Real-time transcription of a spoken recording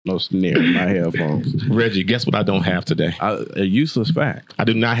No snare in my headphones. Reggie, guess what I don't have today? A useless fact. I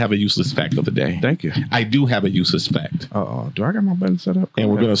do not have a useless fact of the day. Thank you. I do have a useless fact. Do I got my button set up? And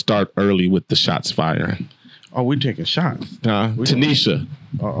we're going to start early with the shots firing. Oh, we're taking shots. Tanisha.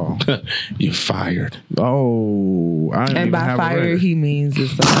 You're fired. Oh. And by fire, he means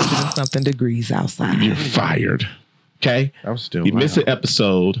it's 100 and something degrees outside. You're fired. Okay? That was still You miss an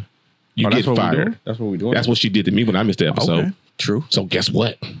episode, you get fired. That's what we're doing? That's what she did to me when I missed the episode. Okay. True. So guess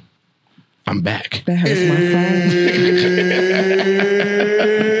what? I'm back. That hurts my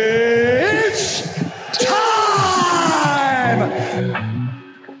It's soul. time.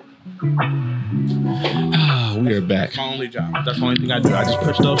 We are back. That's my only job. That's the only thing I do. I just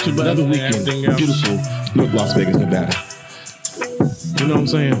push those two buttons. Another weekend. Beautiful. North Las Vegas, Nevada. You know what I'm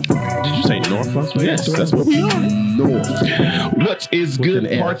saying? Did you say North Las Vegas? Yes, that's what we are. North. What is good,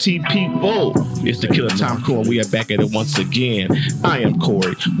 party people? It's the Killing Tyme Crew, and we are back at it once again. I am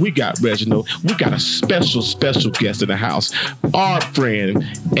Corey. We got Reginald. We got a special guest in the house. Our friend,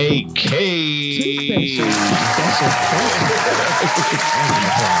 AK.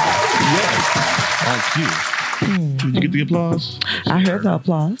 Yes. On cue. Did you get the applause? I heard the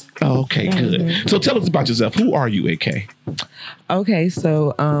applause. Oh, okay, good. So tell us about yourself. Who are you, AK? Okay,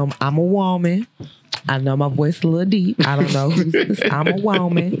 so I'm a woman. I know my voice is a little deep. I don't know who's this. I'm a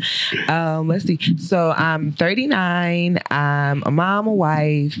woman. Let's see. So I'm 39. I'm a mom, a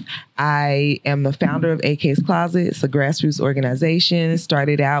wife. I am the founder of AK's Closet. It's a grassroots organization.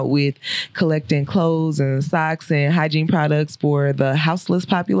 Started out with collecting clothes and socks and hygiene products for the houseless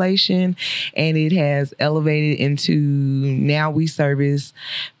population. And it has elevated into now we service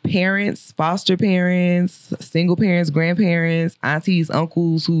parents, foster parents, single parents, grandparents, aunties,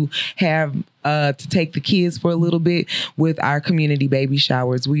 uncles who have to take the kids for a little bit with our community baby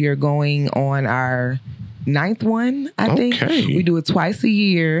showers. We are going on our 9th one, I think. We do it twice a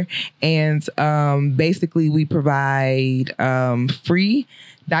year. And basically we provide free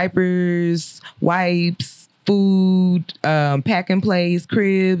diapers, wipes, food, pack and plays,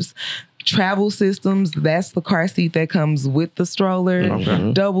 cribs, travel systems. That's the car seat that comes with the stroller,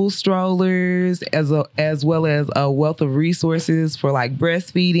 double strollers, as well as a wealth of resources for like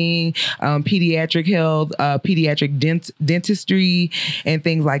breastfeeding, pediatric health, pediatric dentistry, and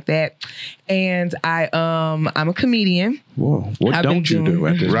things like that. And I'm a comedian. Whoa! What don't you do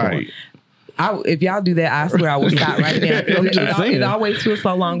at this point? If y'all do that, I swear I will stop right now. It always feels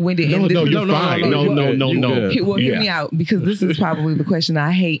so long-winded. No, you're fine. No. Well, hear me out, because this is probably the question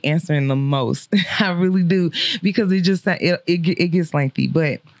I hate answering the most. I really do, because it just it gets lengthy.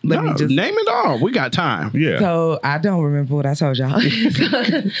 But let me just name it all. We got time. Yeah. So I don't remember what I told y'all.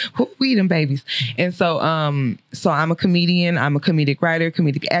 We them babies. And so so I'm a comedian. I'm a comedic writer,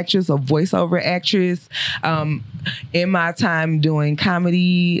 comedic actress, a voiceover actress. In my time doing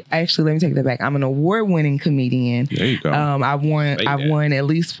comedy, actually, let me take that back. I'm an award-winning comedian. There you go. I've won at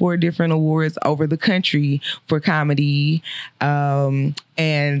least 4 different awards over the country for comedy. And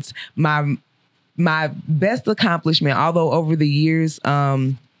my best accomplishment, although over the years,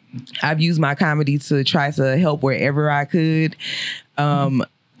 I've used my comedy to try to help wherever I could.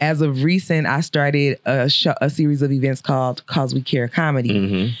 As of recent, I started a series of events called Cause We Care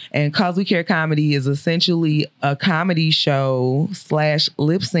Comedy. And Cause We Care Comedy is essentially a comedy show /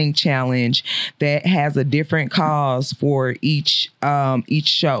 lip sync challenge that has a different cause for each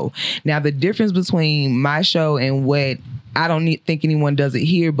show. Now, the difference between my show and what I don't think anyone does it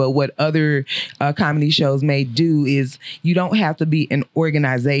here, but what other comedy shows may do is you don't have to be an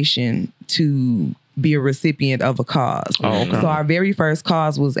organization to be a recipient of a cause. So our very first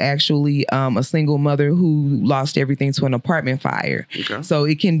cause was actually a single mother who lost everything to an apartment fire. So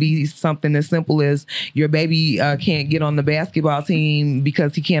it can be something as simple as your baby can't get on the basketball team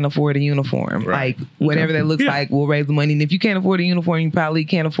because he can't afford a uniform. Like whatever that looks like, we'll raise the money. And if you can't afford a uniform, you probably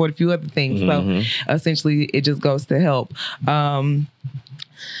can't afford a few other things. So essentially it just goes to help.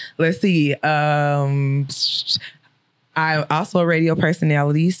 Let's see. I'm also a radio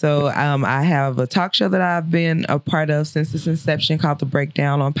personality, so I have a talk show that I've been a part of since its inception called The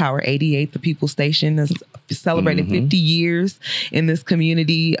Breakdown on Power 88, the People Station. That's celebrating 50 years in this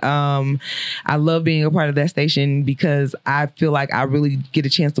community. I love being a part of that station because I feel like I really get a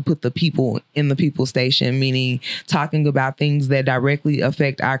chance to put the people in the People Station, meaning talking about things that directly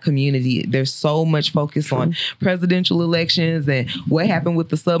affect our community. There's so much focus on presidential elections and what happened with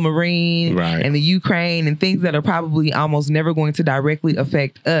the submarine and the Ukraine and things that are probably almost never going to directly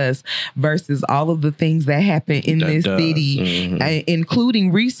affect us versus all of the things that happen in this city,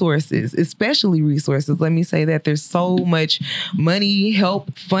 including resources, especially resources. Let me say that there's so much money,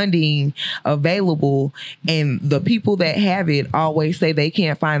 help, funding available, and the people that have it always say they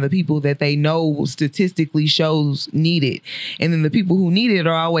can't find the people that they know statistically shows need it. And then the people who need it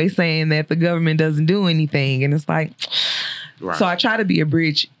are always saying that the government doesn't do anything. And it's like, so I try to be a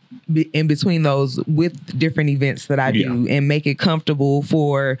bridge in between those with different events that I do and make it comfortable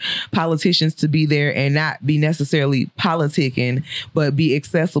for politicians to be there and not be necessarily politicking, but be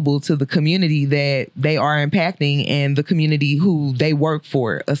accessible to the community that they are impacting and the community who they work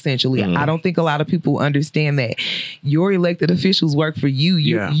for, essentially. I don't think a lot of people understand that your elected officials work for you.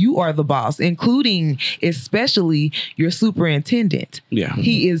 You are the boss, including especially your superintendent.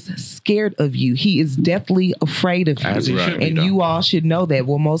 He is scared of you. He is deathly afraid of you. And you all should know that.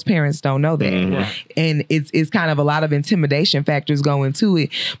 Well, most parents don't know that. And it's kind of a lot of intimidation factors go into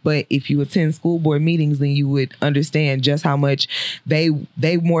it. But if you attend school board meetings, then you would understand just how much they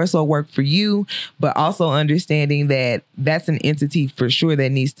more so work for you, but also understanding that that's an entity for sure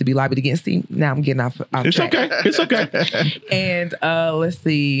that needs to be lobbied against. See, now I'm getting off It's track. okay. It's okay. And let's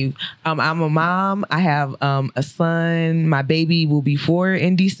see. I'm a mom. I have a son. My baby will be 4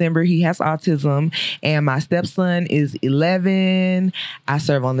 in December. He has autism. And my stepson is 11. I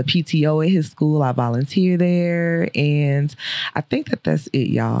serve on the PTO at his school. I volunteer there. And I think that's it,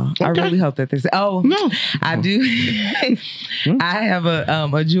 y'all. Okay. I really hope that there's... Oh, no. I do. I have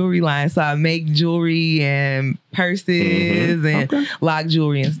a jewelry line. So I make jewelry and purses and lock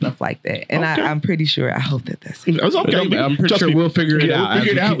jewelry and stuff like that. And I'm pretty sure, I hope that's it. It's okay. I'm pretty sure we'll figure it out. We'll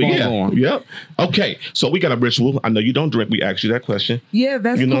figure it out. Yep. Okay. So we got a ritual. I know you don't drink. We asked you that question. Yeah,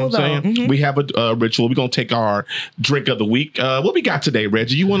 that's cool. You know what I'm saying? We have a ritual. We're going to take our drink of the week. What we got today,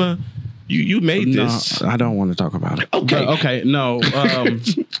 Reggie? You want to... You made this. No, I don't want to talk about it. Okay. Okay. No.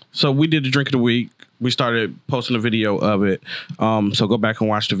 So we did the drink of the week. We started posting a video of it. So go back and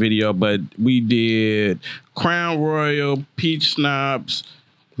watch the video. But we did Crown Royal, peach schnapps,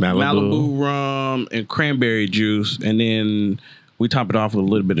 Malibu rum, and cranberry juice. And then we top it off with a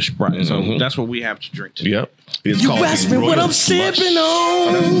little bit of Sprite. So that's what we have to drink today. Yep. It's you asked me what I'm sipping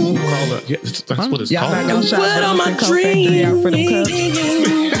on. That's what it's Y'all called. not gonna shot What am I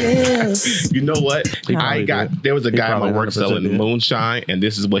You know what? There was a guy at my work selling moonshine, and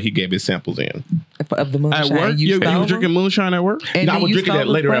this is what he gave his samples in. Of the moonshine. At work? You was drinking moonshine at work? No, I was drinking that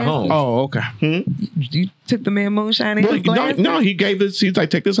later at home. Oh, okay. You took the man moonshine in his glass? No, he gave this. He's like,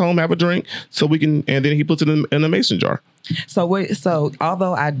 take this home, have a drink, so we can, and then he puts it in a mason jar. So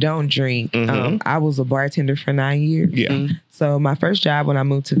although I don't drink, I was a bartender for 9 years. Yeah. So my first job when I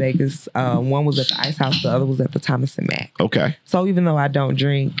moved to Vegas, one was at the Ice House, the other was at the Thomas and Mack. Okay. So even though I don't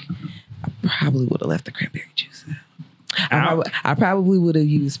drink, I probably would have left the cranberry juice out. I probably would have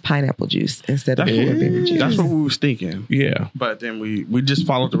used pineapple juice instead of cranberry juice. That's what we was thinking. Yeah. But then we just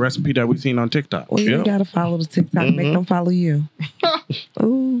followed the recipe that we seen on TikTok. Well, you gotta follow the TikTok. Make them follow you.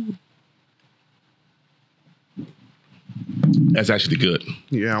 Ooh. That's actually good.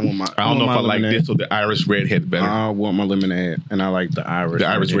 Yeah, I want my. I don't know if I like this or the Irish Redhead better. I want my lemonade, and I like the Irish. The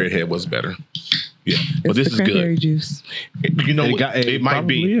Irish Redhead was better. Yeah, but this is cranberry good. Juice. You know, it might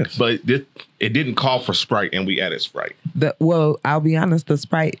be, is. but it didn't call for Sprite, and we added Sprite. Well, I'll be honest. The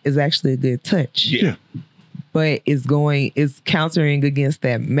Sprite is actually a good touch. Yeah. But it's countering against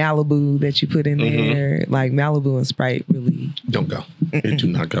that Malibu that you put in there. Like Malibu and Sprite really don't go. It do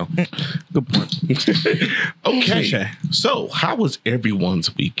not go. Good point. Okay. So how was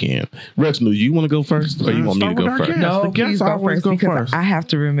everyone's weekend? Reginald, you want to go first, or you want me to go first? No, please go first because I have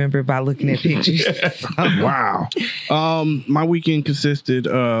to remember by looking at pictures. Wow. My weekend consisted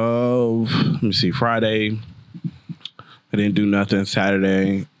of, let me see, Friday. I didn't do nothing.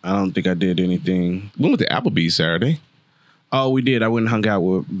 Saturday, I don't think I did anything. We went to Applebee's Saturday. Oh, we did. I went and hung out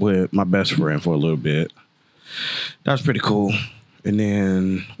with my best friend for a little bit. That was pretty cool. And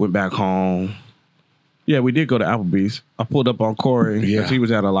then went back home. Yeah, we did go to Applebee's. I pulled up on Corey because he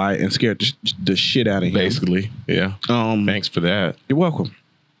was at a light and scared the shit out of him. Basically, yeah. Thanks for that. You're welcome.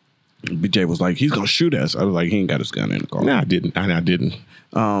 BJ was like, he's going to shoot us. I was like, he ain't got his gun in the car. No, I didn't. I didn't.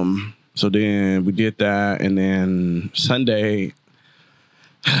 So then we did that, and then Sunday,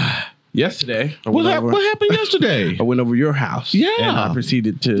 yesterday. What happened yesterday? I went over your house. Yeah. And I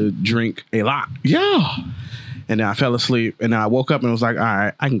proceeded to drink a lot. Yeah. And then I fell asleep, and I woke up and was like, all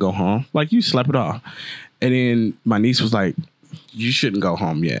right, I can go home. Like, you slept it off. And then my niece was like, you shouldn't go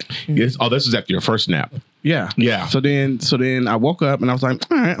home yet. Yes. Oh, this is after your first nap. Yeah. Yeah. So then I woke up, and I was like,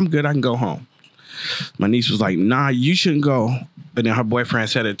 all right, I'm good. I can go home. My niece was like, nah, you shouldn't go. But then her boyfriend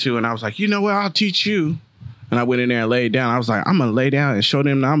said it too. And I was like, you know what? I'll teach you. And I went in there and laid down. I was like, I'm going to lay down and show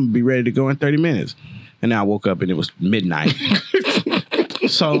them that I'm going to be ready to go in 30 minutes. And then I woke up and it was midnight.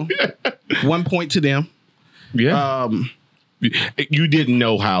 So 1 point to them. Yeah. You didn't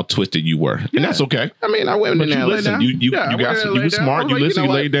know how twisted you were. And that's okay. I mean, I went in there and laid down. You were smart. You listened,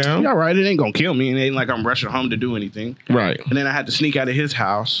 you laid down. Yeah, right. It ain't going to kill me. It ain't like I'm rushing home to do anything. Right. And then I had to sneak out of his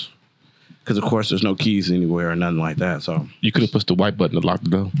house. Because, of course, there's no keys anywhere or nothing like that. So you could have pushed the white button to lock the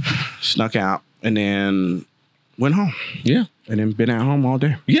door. Snuck out and then went home. Yeah. And then been at home all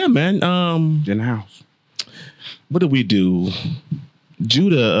day. Yeah, man. In the house. What did we do?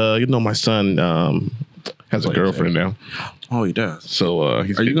 Judah, my son has a girlfriend now. Oh, he does. So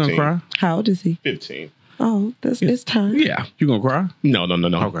he's 15. Are you going to cry? How old is he? 15. Oh, it's time. Yeah. You going to cry? No.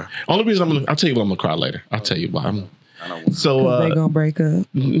 Okay. Only reason I'll tell you what I'm going to cry later. I'll tell you why. I don't want So they gonna break up.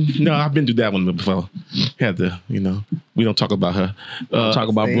 No, I've been through that one before. Had to, we don't talk about her. talk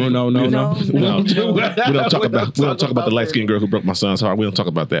about Bruno. We don't talk about the light skinned girl who broke my son's heart. We don't talk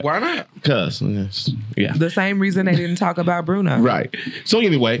about that. Why not? Because The same reason they didn't talk about Bruno. Right. So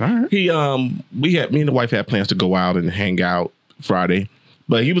anyway, right. me and the wife had plans to go out and hang out Friday,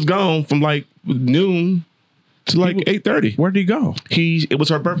 but he was gone from like noon to like 8:30. Where'd he go? It was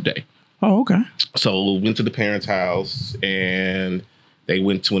her birthday. Oh, okay. So went to the parents' house and they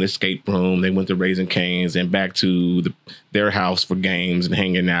went to an escape room. They went to Raising Cane's and back to their house for games and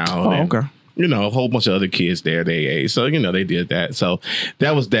hanging out. Oh, and, okay. A whole bunch of other kids there. They ate. So, they did that. So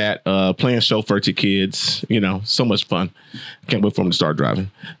that was that. Playing chauffeur to kids. So much fun. Can't wait for them to start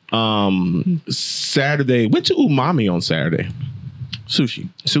driving. Saturday, went to Umami on Saturday. Sushi.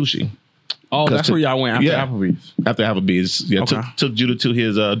 Oh, that's where y'all went after Applebee's. After Applebee's. Yeah, Okay. took Judah to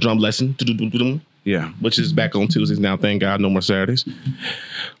his drum lesson. Yeah. Which is back on Tuesdays now. Thank God, no more Saturdays.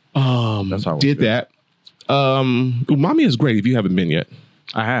 That's how did that. Umami is great if you haven't been yet.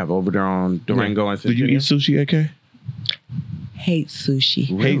 I have over there on Durango and Did you eat sushi, AK? Hate sushi.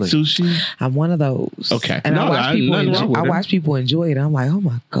 Hate sushi? I'm one of those. Okay. And No, I watch people enjoy it. I'm like, oh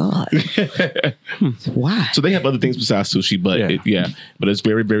my God. Why? So they have other things besides sushi, but but it's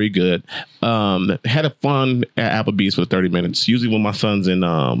very, very good. Had a fun at Applebee's for 30 minutes. Usually when my son's in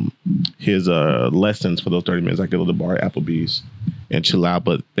his lessons for those 30 minutes, I go to the bar at Applebee's and chill out.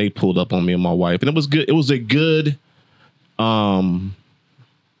 But they pulled up on me and my wife, and it was good. It was a good mentorship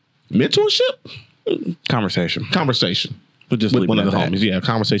conversation. With one of the homies. Yeah,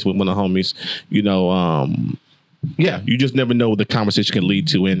 conversation with one of the homies. You just never know what the conversation can lead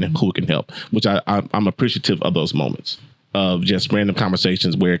to and who it can help, which I'm appreciative of those moments of just random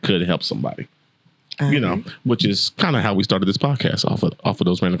conversations where it could help somebody. Which is kind of how we started this podcast off of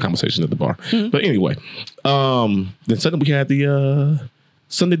those random conversations at the bar. Mm-hmm. But anyway, then suddenly we had the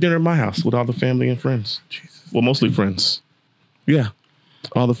Sunday dinner at my house with all the family and friends. Jesus. Well, mostly friends. Yeah,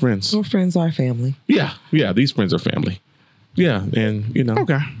 all the friends. Well, friends are family. Yeah, these friends are family. Yeah, and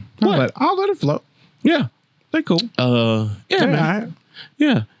Okay. I'll let it flow. Yeah. They cool. Man.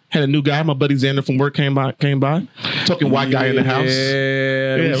 Yeah. Had a new guy, my buddy Xander from work came by. Talking white guy in the house.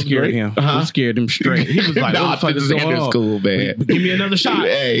 Yeah, we scared him. We scared him straight. He was like, nah, Xander's cool, man. Give me another shot.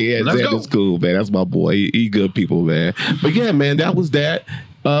 Hey, Xander's cool, man. That's my boy. He good people, man. But yeah, man, that was that.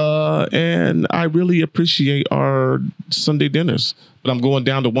 And I really appreciate our Sunday dinners. But I'm going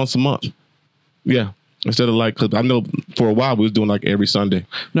down to once a month. Yeah. Instead of because I know for a while we was doing like every Sunday.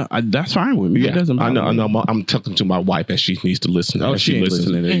 No, that's fine with me. Yeah, it doesn't I matter. know. I'm talking to my wife as she needs to listen. Oh, she ain't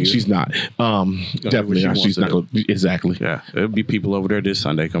listening to you. She's not. Definitely not. She's not going to. Exactly. Yeah, there'll be people over there this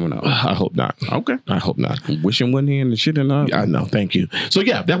Sunday coming up. I hope not. Okay. I hope not. Wishing wasn't here and the shit and all. I know. Thank you. So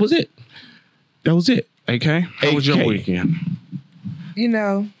yeah, that was it. AK, how was your weekend?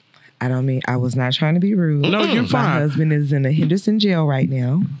 I was not trying to be rude. No, you're fine. My husband is in a Henderson jail right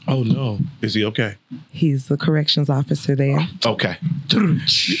now. Oh no. Is he okay? He's the corrections officer there. Okay.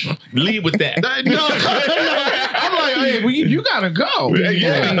 Lead with that. I'm like, hey, you gotta go.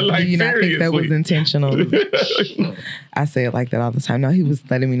 Yeah, Do you not think that was intentional? I say it like that all the time. No, he was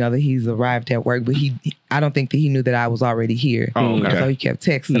letting me know that he's arrived at work, but I don't think that he knew that I was already here. Oh, okay. So he kept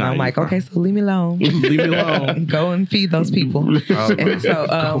texting. I'm like, okay, so leave me alone. Leave me alone. Go and feed those people. And so,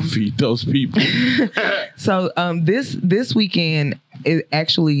 go feed those people. So this weekend, it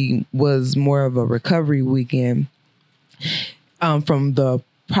actually was more of a recovery weekend from the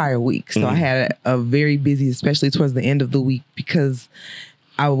prior week. So I had a very busy, especially towards the end of the week, because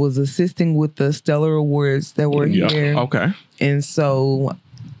I was assisting with the Stellar Awards that were here. Okay. And so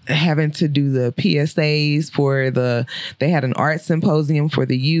having to do the PSAs they had an art symposium for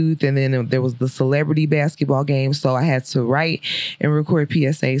the youth, and then there was the celebrity basketball game. So I had to write and record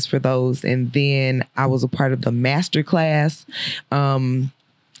PSAs for those. And then I was a part of the master class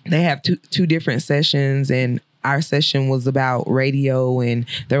they have two different sessions, and our session was about radio, and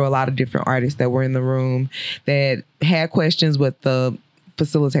there were a lot of different artists that were in the room that had questions, but the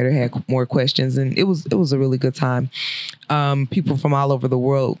facilitator had more questions, and it was a really good time. People from all over the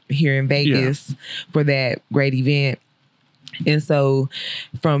world here in Vegas for that great event. And so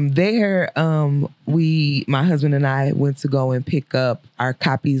from there, my husband and I went to go and pick up our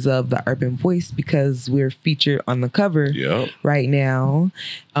copies of The Urban Voice because we're featured on the cover right now.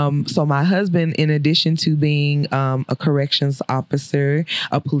 So my husband, in addition to being a corrections officer,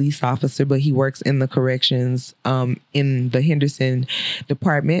 a police officer, but he works in the corrections in the Henderson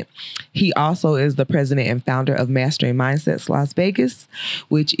department. He also is the president and founder of Mastering Mindsets Las Vegas,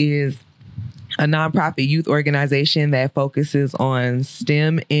 which is a nonprofit youth organization that focuses on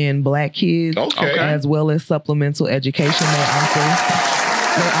STEM and Black kids, as well as supplemental education. They offer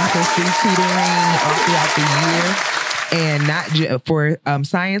free tutoring all throughout the year, and not just for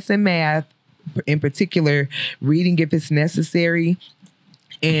science and math, in particular, reading if it's necessary.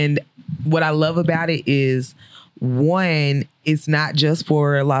 And what I love about it is, one, it's not just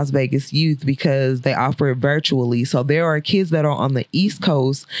for Las Vegas youth because they offer it virtually. So there are kids that are on the East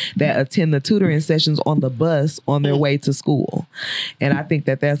Coast that attend the tutoring sessions on the bus on their way to school. And I think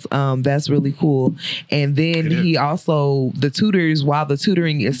that's really cool. And then he also, the tutors, while the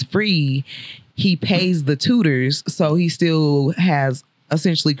tutoring is free, he pays the tutors. So he still has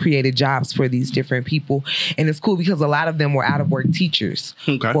essentially created jobs for these different people. And it's cool because a lot of them were out of work teachers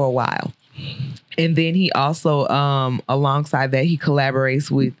for a while. And then he also, alongside that, he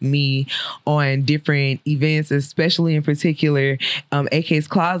collaborates with me on different events, especially in particular, AK's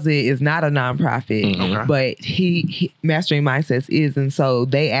Closet is not a nonprofit, but he Mastering Mindsets is. And so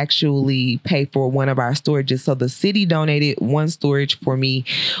they actually pay for one of our storages. So the city donated one storage for me,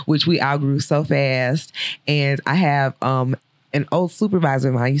 which we outgrew so fast. And I have an old supervisor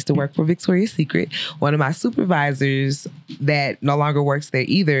of mine used to work for Victoria's Secret. One of my supervisors that no longer works there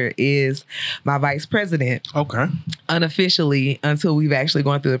either is my vice president. Unofficially, until we've actually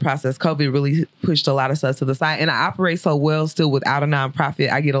gone through the process. COVID really pushed a lot of stuff to the side. And I operate so well still without a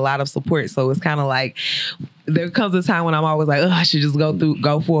nonprofit. I get a lot of support. So it's kind of like, there comes a time when I'm always like, I should just go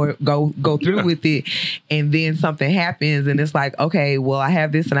through with it. And then something happens and it's like, okay, well, I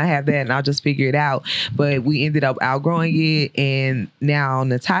have this and I have that and I'll just figure it out. But we ended up outgrowing it. And now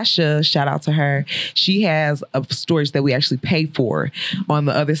Natasha, shout out to her, she has a storage that we actually pay for on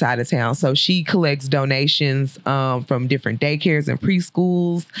the other side of town. So she collects donations from different daycares and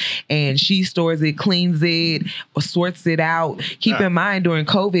preschools, and she stores it, cleans it, sorts it out. Keep in mind, during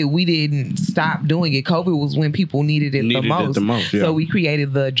COVID, we didn't stop doing it. COVID was when people needed it the most. So we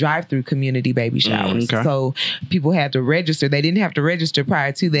created the drive-through community baby showers. So people had to register. They didn't have to register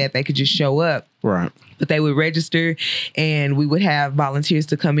prior to that. They could just show up. Right. But they would register, and we would have volunteers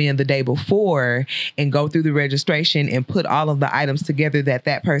to come in the day before and go through the registration and put all of the items together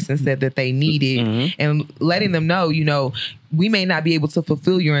that person said that they needed, and letting them know, we may not be able to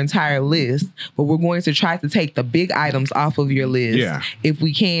fulfill your entire list, but we're going to try to take the big items off of your list if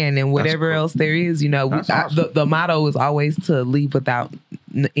we can, and whatever else there is, the motto is always to leave without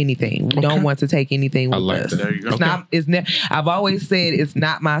anything. We don't want to take anything with us. There you go. I've always said it's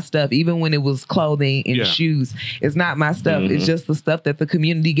not my stuff, even when it was clothing and shoes. It's not my stuff. It's just the stuff that the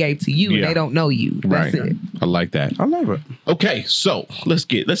community gave to you, and they don't know you. That's it. I like that. I love it. Okay, so let's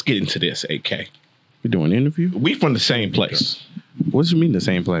get into this, AK. We doing an interview? We from the same place. What do you mean the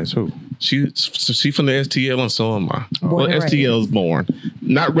same place? Who? She from the STL, and so am I. STL is born.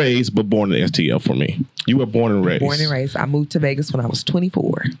 Not raised, but born in the STL for me. You were born and raised. Born and raised. I moved to Vegas when I was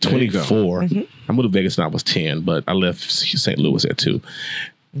 24. 24. I moved to Vegas when I was 10, but I left St. Louis at 2.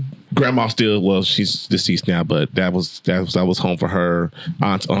 Grandma she's deceased now, but that was I was home for her.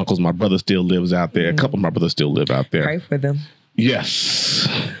 Aunts, uncles, my brother still lives out there. A couple of my brothers still live out there. Pray for them. Yes.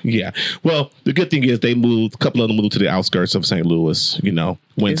 Yeah. Well, the good thing is a couple of them moved to the outskirts of St. Louis,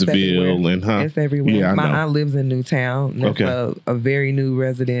 Winterville and It's everywhere. Yeah, my aunt lives in Newtown. That's a very new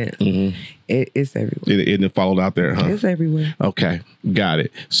residence. It's everywhere. It followed out there, huh? It's everywhere. Okay. Got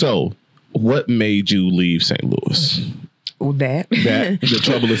it. So what made you leave St. Louis? That the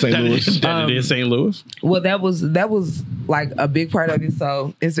trouble in St. Louis. That it is St. Louis. Well, that was like a big part of it.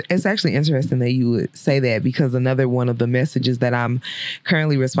 So it's actually interesting that you would say that, because another one of the messages that I'm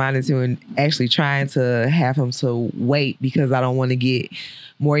currently responding to and actually trying to have him to wait, because I don't want to get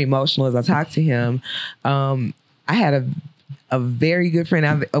more emotional as I talk to him. I had a very good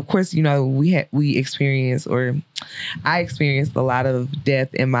friend. Of course, I experienced a lot of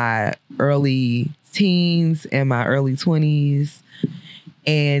death in my early teens and my early 20s.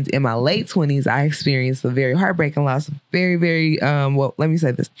 And in my late 20s, I experienced a very heartbreaking loss. Very, very, well, let me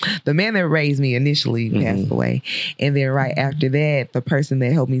say this. The man that raised me initially passed away. And then right after that, the person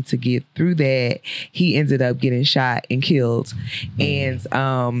that helped me to get through that, he ended up getting shot and killed.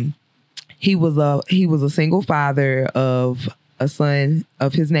 And he was a single father of a son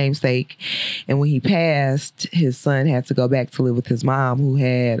of his namesake. And when he passed, his son had to go back to live with his mom, who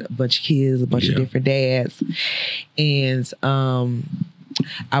had a bunch of kids, a bunch of different dads. And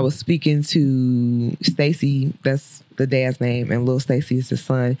I was speaking to Stacy, that's the dad's name, and Lil Stacy is his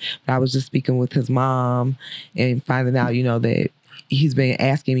son. But I was just speaking with his mom and finding out, that he's been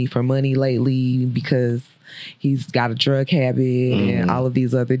asking me for money lately because he's got a drug habit and all of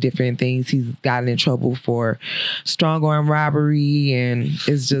these other different things. He's gotten in trouble for strong arm robbery, and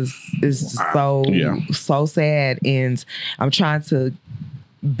it's just so sad. And I'm trying to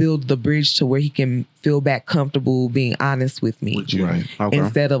build the bridge to where he can feel back comfortable being honest with me. Right. Okay.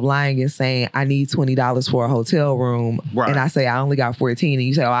 Instead of lying and saying, I need $20 for a hotel room. Right. And I say, I only got 14. And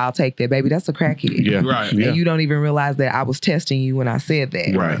you say, oh, I'll take that. Baby, that's a crackhead. Yeah. Right. Yeah. And you don't even realize that I was testing you when I said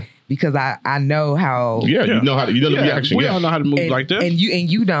that. Right. Because I know how. Yeah, you know the reaction. We all know how to move like this. And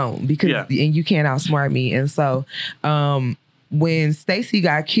you don't, because and you can't outsmart me. And so when Stacy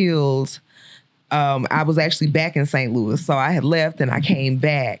got killed, I was actually back in St. Louis. So I had left and I came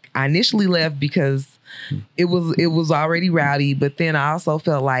back. I initially left because it was already rowdy, but then I also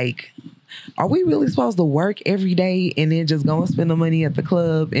felt like, are we really supposed to work every day and then just go and spend the money at the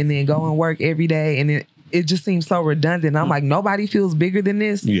club and then go and work every day? And it just seems so redundant. I'm like, nobody feels bigger than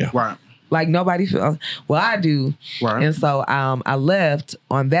this. Yeah. Right. Like nobody feels, well, I do. Right. And so I left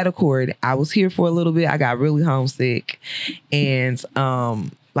on that accord. I was here for a little bit. I got really homesick. And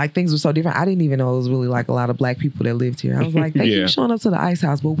like things were so different. I didn't even know it was really like a lot of black people that lived here. I was like, they keep showing up to the Ice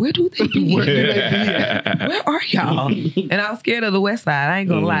House, but where do they be? Where are y'all? And I was scared of the West Side. I ain't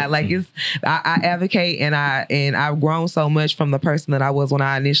gonna lie. Like I advocate and I've grown so much from the person that I was when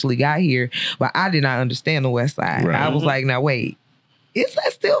I initially got here, but I did not understand the West Side. Right. I was like, now wait, is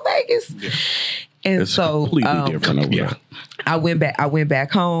that still Vegas? Yeah. And It's so completely different over there. I went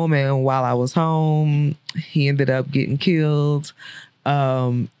back home, and while I was home, he ended up getting killed.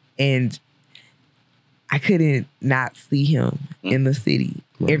 And I couldn't not see him in the city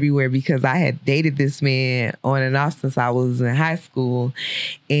everywhere because I had dated this man on and off since I was in high school.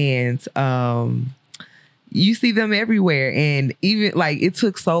 And you see them everywhere. And even like it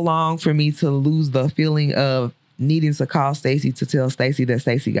took so long for me to lose the feeling of needing to call Stacy to tell Stacy that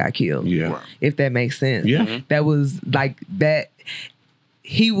Stacy got killed. Yeah. If that makes sense. Yeah. That was like that.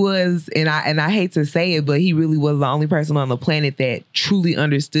 He was, and I hate to say it, but he really was the only person on the planet that truly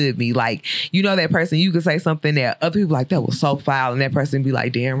understood me. Like, that person, you could say something that other people like, that was so foul, and that person be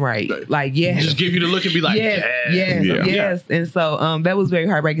like, damn right. Like, yes. Just give you the look and be like, yes. And so that was very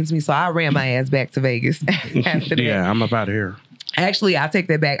heartbreaking to me. So I ran my ass back to Vegas after that. Yeah, I'm up out of here. Actually, I take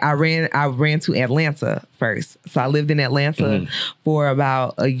that back. I ran to Atlanta first. So I lived in Atlanta for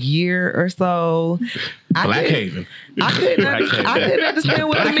about a year or so. Black Haven. I couldn't understand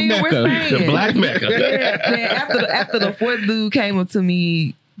what the men were saying. The Black Mecca. Man, after the fourth dude came up to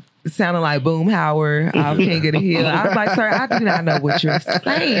me, sounding like Boomhauer off King of the Hill. I was like, sir, I do not know what you're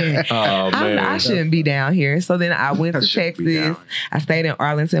saying. Oh, man. I shouldn't be down here. So then I went to Texas. I stayed in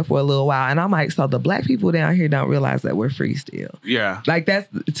Arlington for a little while. And I'm like, so the black people down here don't realize that we're free still. Yeah. Like that's,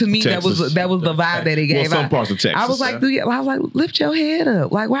 to me, Texas. that was the vibe that it gave. Well, some parts of Texas. I was like, lift your head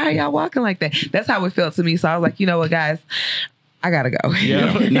up. Like, why are y'all walking like that? That's how it felt to me. So I was like, you know what, guys? I gotta go.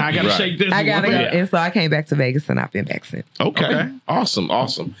 Yeah. Now I gotta shake this. I gotta go. Yeah. And so I came back to Vegas and I've been back since. Okay. Awesome.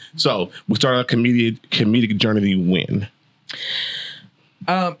 So we started a comedic journey when?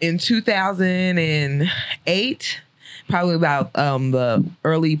 In 2008, probably about the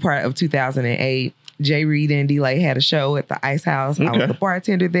early part of 2008. Jay Reed and D-Lay had a show at the Ice House. I was the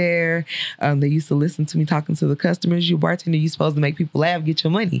bartender there. They used to listen to me talking to the customers. You bartender, you supposed to make people laugh, get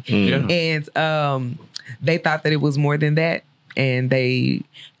your money. Yeah. And they thought that it was more than that. And they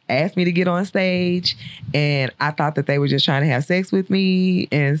asked me to get on stage. And I thought that they were just trying to have sex with me.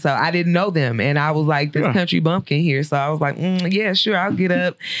 And so I didn't know them. And I was like this country bumpkin here. So I was like, yeah, sure, I'll get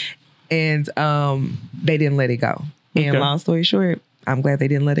up. And they didn't let it go. And long story short, I'm glad they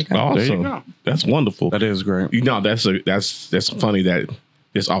didn't let it go. Awesome. That's wonderful. That is great. That's funny that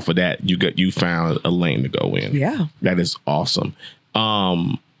just off of that you found a lane to go in. Yeah. That is awesome.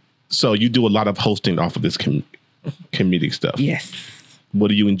 So you do a lot of hosting off of this comedic stuff. Yes. What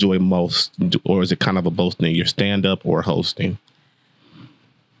do you enjoy most, or is it kind of a both thing? Your stand up or hosting?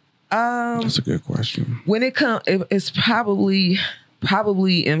 That's a good question. When it comes, it's probably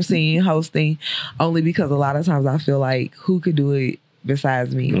emceeing, hosting, only because a lot of times I feel like who could do it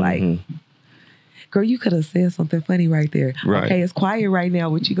besides me. Like, girl, you could have said something funny right there. Right. Okay, it's quiet right now.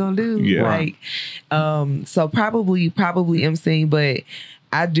 What you gonna do? Yeah. Like, so probably emceeing, but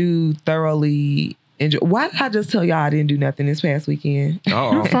I do thoroughly enjoy. Why did I just tell y'all I didn't do nothing this past weekend?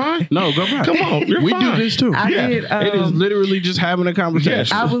 You're fine. No, go back. Come on, you're We fine. do this too. I did. It is literally just having a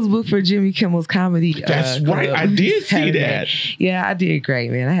conversation. I was booked for Jimmy Kimmel's comedy. That's right. club I did see Saturday. that. Yeah, I did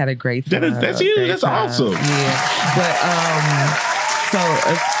great, man. I had a great time. That's huge. Great That's time. awesome. Yeah, but so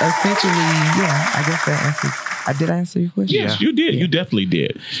essentially, yeah, I guess that answers. Did I answer your question? Yes, you did. You definitely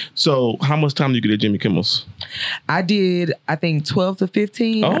did. So, how much time did you get at Jimmy Kimmel's? I did, I think 12 to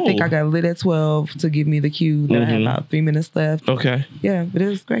 15. I think I got lit at 12 to give me the cue. Then I had about 3 minutes left. Okay. Yeah, but it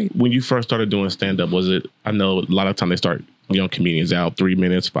was great. When you first started doing stand-up, was it, I know a lot of time they start young comedians out 3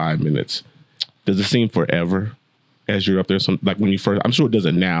 minutes, 5 minutes. Does it seem forever as you're up there? Like when you first, I'm sure it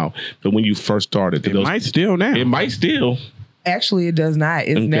doesn't now, but when you first started. It might still now. It might still. Actually, it does not.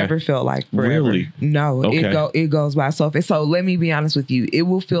 It's never felt like forever. Really? No, Okay. it goes by so fast. So let me be honest with you. It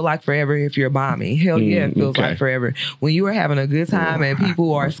will feel like forever if you're bombing. Hell yeah, it feels like forever. When you are having a good time and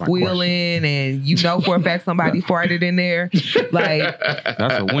people are squealing and you know for a fact somebody farted in there, like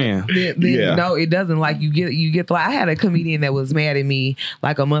That's a win. then no, it doesn't. Like you get. Like, I had a comedian that was mad at me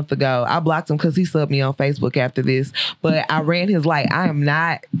like a month ago. I blocked him because he subbed me on Facebook after this. But I ran his light. I am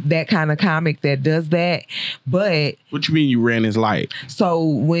not that kind of comic that does that. But What you mean you ran his light? so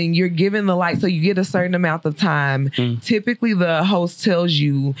when you're given the light, so you get a certain amount of time. Typically, the host tells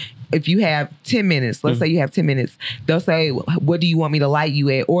you if you have 10 minutes, let's say you have 10 minutes, they'll say, what do you want me to light you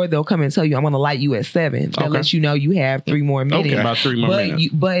at? Or they'll come and tell you, I'm going to light you at 7. That lets you know you have 3 more minutes. Okay, about 3 more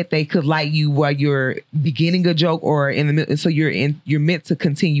minutes. But they could light you while you're beginning a joke or in the middle. So you're meant to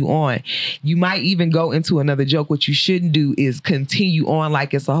continue on. You might even go into another joke. What you shouldn't do is continue on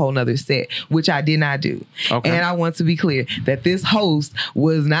like it's a whole nother set, which I did not do. Okay. And I want to be clear that this host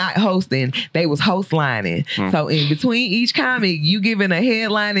was not hosting. They was host lining. So in between each comic, you giving a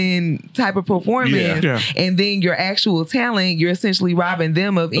headlining type of performance, Yeah. and then your actual talent, you're essentially robbing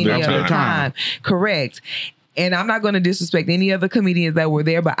them of any other time. Correct. And I'm not going to disrespect any other comedians that were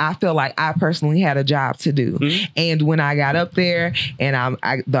there, but I feel like I personally had a job to do. And when I got up there, and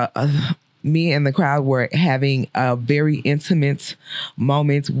me and the crowd were having a very intimate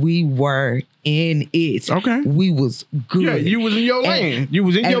moment. We were in it. Okay. We was good. Yeah, you was in your lane. You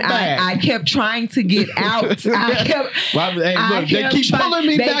was in your bag. I kept trying to get out. They keep pulling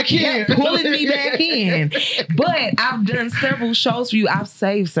me back in. Pulling me back in. But I've done several shows for you. I've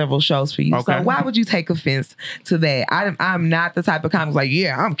saved several shows for you. Okay. So why would you take offense to that? I'm not the type of comic like,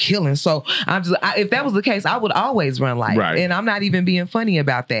 yeah, I'm killing. So I'm just, if that was the case, I would always run light. Right. And I'm not even being funny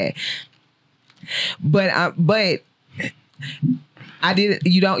about that. But I did.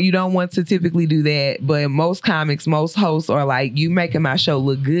 You don't want to typically do that, but most comics, most hosts are like, you making my show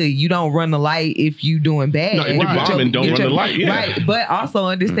look good. You don't run the light if you doing bad. No, if you're bombing, don't run the light. Yeah. Right, but also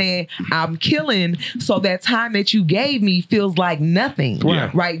understand I'm killing. So that time that you gave me feels like nothing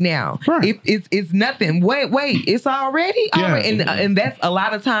right now. Right. It's nothing. Wait, it's already. Yeah. Already. And that's a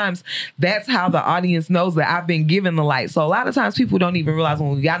lot of times. That's how the audience knows that I've been given the light. So a lot of times people don't even realize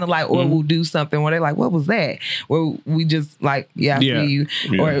when we got the light, or we'll do something where they're like, "What was that?" Where we just like, "Yeah, I see you,"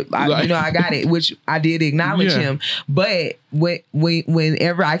 or I got it, which I did acknowledge him. But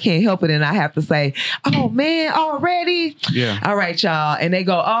whenever I can't help it and I have to say, "Oh man, already?" Yeah. All right, y'all, and they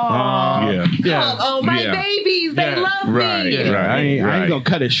go, "Oh, oh my babies, they love me." Yeah. I ain't gonna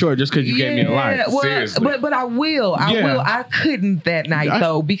cut it short just because you gave me a light. Well, Seriously. but I will. I couldn't that night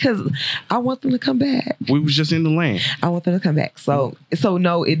though, because I want them to come back. We was just in the lane. I want them to come back. So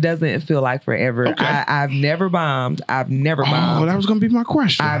no, it doesn't feel like forever. Okay. I've never bombed. Oh, that was gonna be my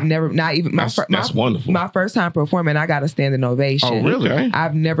question. I've never, not even That's wonderful. My first time performing, I got a standing ovation. Oh, really? Okay.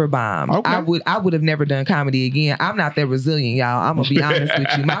 I've never bombed. Okay. I would have never done comedy again. I'm not that resilient, y'all. I'm gonna be honest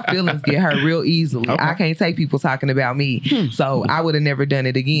with you. My feelings get hurt real easily. Okay. I can't take people talking about me. So I would have never done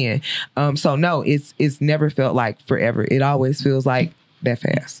it again. So no, it's never felt like forever. It always feels like that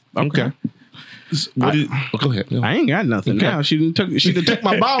fast. Okay. Go ahead. I ain't got nothing now. She done took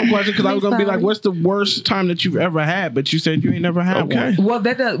my bottom question because I was gonna be like, "What's the worst time that you've ever had?" But you said you ain't never had one. Well,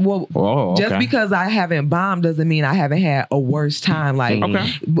 that does. Well, just because I haven't bombed doesn't mean I haven't had a worse time. Like,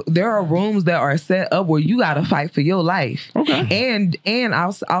 there are rooms that are set up where you got to fight for your life. Okay. And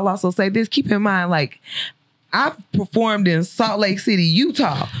I'll also say this: keep in mind, like, I've performed in Salt Lake City,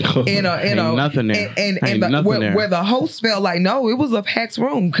 Utah, nothing there. Where the host felt like, no, it was a packed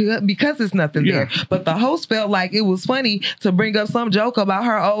room because it's nothing there. But the host felt like it was funny to bring up some joke about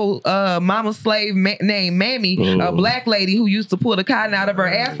her old mama slave named Mammy, a black lady who used to pull the cotton out of her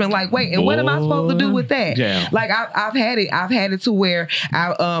ass. And like, wait, and what am I supposed to do with that? Yeah. Like I've had it to where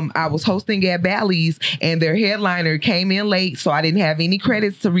I was hosting at Bally's and their headliner came in late, so I didn't have any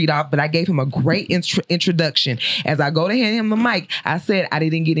credits to read off, but I gave him a great introduction. As I go to hand him the mic, I said, I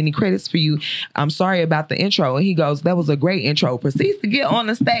didn't get any credits for you. I'm sorry about the intro. And he goes, that was a great intro. Proceeds to get on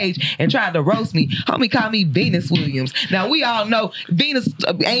the stage and tried to roast me. Homie called me Venus Williams. Now we all know Venus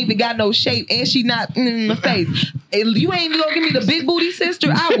ain't even got no shape and she not in the face. You ain't even gonna give me the big booty sister.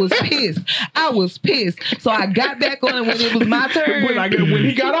 I was pissed. So I got back on when it was my turn. When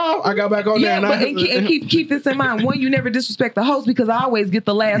he got off, I got back on there. And keep this in mind. One, you never disrespect the host because I always get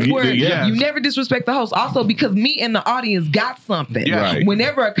the last word. Yes. You never disrespect the host. Also because me and the audience got something. Right.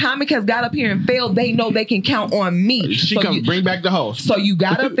 Whenever a comic has got up here and failed, they know they can count on me. Bring back the host. So you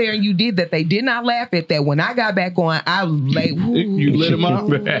got up there and you did that. They did not laugh at that. When I got back on, I was like, you lit him up.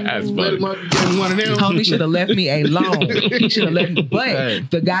 That's Lit him up. One of them. Homie should have left me alone. He should have left me.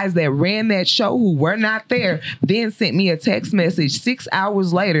 But the guys that ran that show who were not there then sent me a text message 6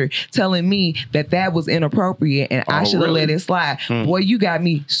 hours later telling me that was inappropriate and I should have let it slide. Boy, you got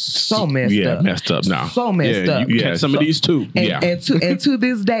me so messed up. Messed up now. So messed up. You catch some of these too. And to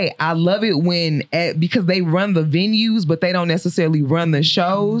this day, I love it when because they run the venues, but they don't necessarily run the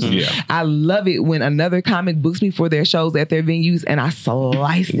shows. Yeah. I love it when another comic books me for their shows at their venues, and I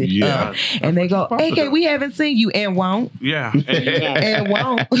slice it up, and they go, "AK, we haven't seen you," and won't. Yeah, and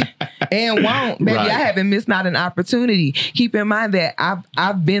won't, baby. Right. I haven't missed not an opportunity. Keep in mind that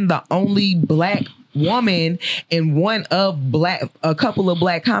I've been the only black woman and a couple of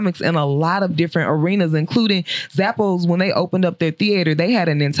black comics in a lot of different arenas, including Zappos. When they opened up their theater, they had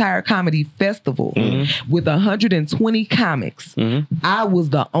an entire comedy festival with 120 comics. I was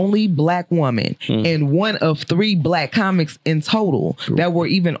the only black woman and one of 3 black comics in total that were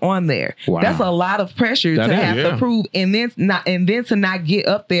even on there. Wow. That's a lot of pressure to have to prove, and then to not get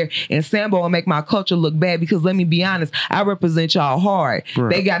up there and sambo and make my culture look bad. Because let me be honest, I represent y'all hard.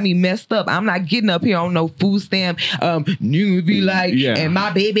 Right. They got me messed up. I'm not getting up here on no food stamp. You be like, and my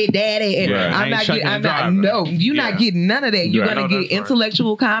baby daddy. And you're not getting none of that. You're gonna get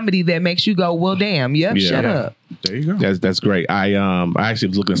intellectual comedy that makes you go, well, damn, shut up. There you go. That's great. I actually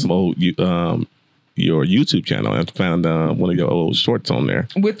was looking at some old your YouTube channel and found one of your old shorts on there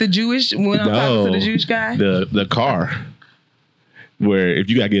with the Jewish. When I'm talking to the Jewish guy, the car, where if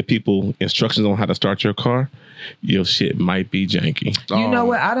you gotta give people instructions on how to start your car, your shit might be janky. You know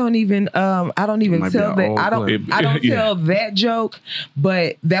what? I don't even tell that. I don't tell that joke,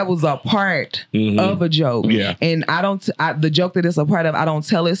 but that was a part of a joke. Yeah. And the joke that it's a part of, I don't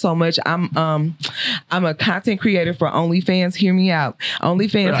tell it so much. I'm a content creator for OnlyFans. Hear me out.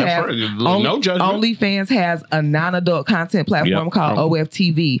 OnlyFans has a non-adult content platform called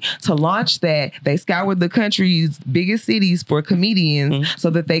OFTV. To launch that, they scoured the country's biggest cities for comedians so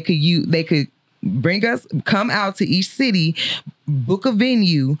that they could come out to each city, book a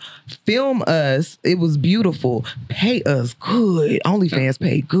venue, film us. It was beautiful. Pay us good. OnlyFans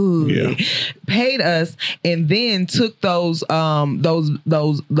paid good. Yeah. Paid us, and then took the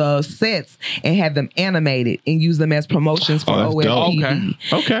sets and had them animated and used them as promotions for OFTV.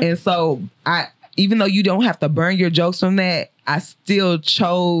 Okay. And so even though you don't have to burn your jokes from that, I still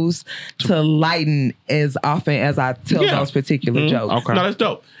chose to lighten as often as I tell those particular jokes. Okay. No, that's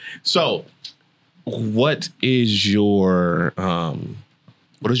dope. So, what is your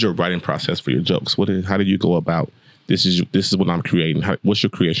writing process for your jokes? How did you go about this is what I'm creating? What's your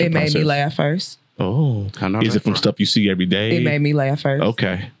creation process? It made me laugh first. Oh, is it from stuff you see every day? It made me laugh first.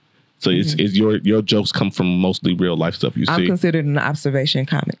 Okay, so it's your jokes come from mostly real life stuff you see. I'm considered an observation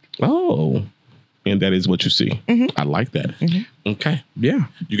comic. Oh, and that is what you see. I like that. Okay. Yeah.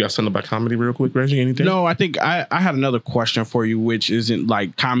 You got something about comedy real quick, Reggie? Anything? No, I think I had another question for you, which isn't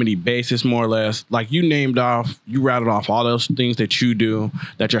like comedy basis, more or less. Like you rattled off all those things that you do,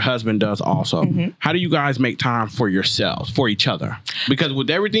 that your husband does also. How do you guys make time for yourselves, for each other? Because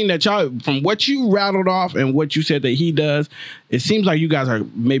with everything that y'all, from what you rattled off and what you said that he does, it seems like you guys are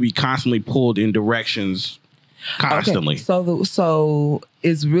maybe constantly pulled in directions constantly. Okay. So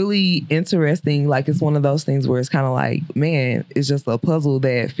it's really interesting. Like it's one of those things where it's kind of like, man, it's just a puzzle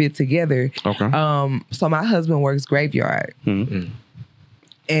that fit together. Okay. So my husband works graveyard, and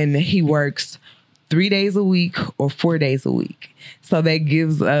he works 3 days a week or 4 days a week. So that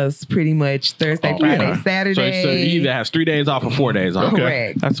gives us pretty much Thursday, Friday, Saturday. So you either has 3 days off or 4 days off.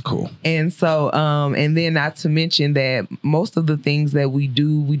 Correct. That's cool. And so, and then not to mention that most of the things that we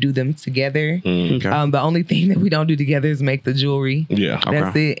do them together. Okay. The only thing that we don't do together is make the jewelry. Yeah.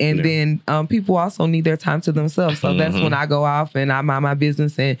 That's it. And then people also need their time to themselves. So that's when I go off and I mind my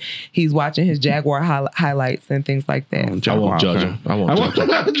business and he's watching his Jaguar highlights and things like that. I won't judge him. I won't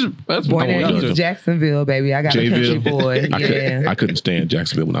judge him. That's Born in East Jacksonville, baby. I got a country boy. I couldn't stand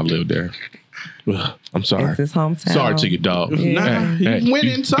Jacksonville when I lived there. I'm sorry. It's his hometown. Sorry to you, dog. Nah, he's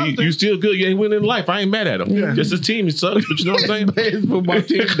winning something. You still good. You ain't winning in life. I ain't mad at him. Yeah. Just his team, he sucks, but you know what I'm saying? His football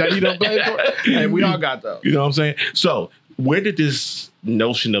team that he don't play for. Hey, we all got those. You know what I'm saying? So where did this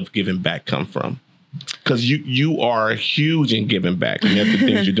notion of giving back come from? Because you are huge in giving back and that's the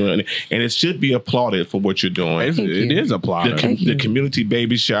things you're doing. And it should be applauded for what you're doing. It is applauded. The community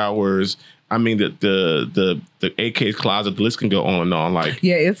baby showers. I mean, the AK's closet, the list can go on and on. Like,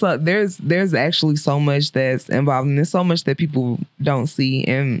 yeah, it's there's actually so much that's involved, and there's so much that people don't see.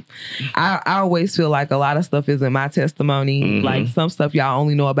 And I always feel like a lot of stuff isn't my testimony. Mm-hmm. Like some stuff y'all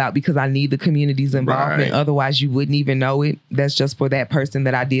only know about because I need the community's involvement. Right. Otherwise, you wouldn't even know it. That's just for that person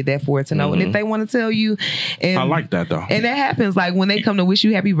that I did that for to know. And if they want to tell you, and I like that though. And that happens like when they come to wish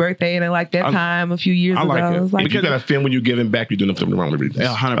you happy birthday, and like that time a few years ago. Like it. It's like, if you got to feel when you're giving back, you're doing something wrong with everything.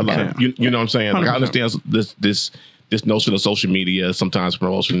 Yeah, 100%. You know what I'm saying? Like, I 100%. understand this notion of social media, sometimes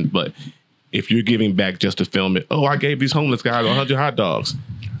promotion, but if you're giving back just to film it, I gave these homeless guys 100 hot dogs.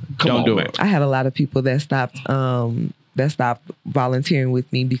 Don't do it. I had a lot of people that stopped volunteering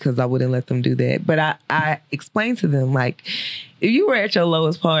with me because I wouldn't let them do that. But I explained to them, like, if you were at your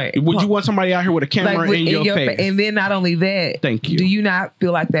lowest point, would you want somebody out here with a camera in your face? And then not only that, thank you. Do you not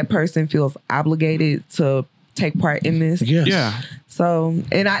feel like that person feels obligated to take part in this? Yes. Yeah. So,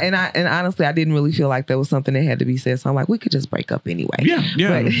 and honestly, I didn't really feel like there was something that had to be said. So I'm like, we could just break up anyway. Yeah.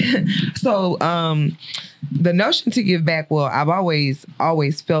 But, so, the notion to give back, well, I've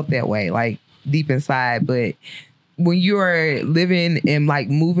always felt that way, like deep inside. But when you're living and like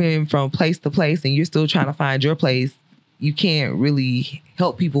moving from place to place and you're still trying to find your place, you can't really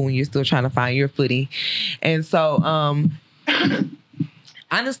help people when you're still trying to find your footing. And so,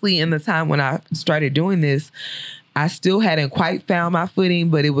 honestly, in the time when I started doing this, I still hadn't quite found my footing,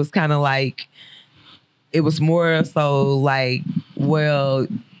 but it was kind of like, it was more so like, well,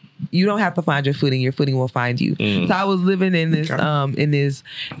 you don't have to find your footing will find you. So I was living in this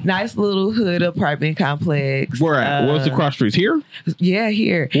nice little hood apartment complex. Where at? What's the cross streets? Here? Yeah,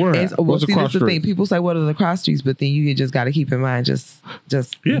 here. Where at? What's the cross the thing. streets? People say, what are the cross streets? But then you just got to keep in mind, just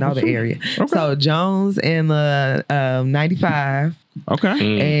know the area. Okay. So Jones and the 95.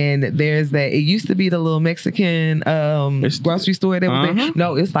 Okay. And there's that. It used to be the little Mexican grocery store that was there.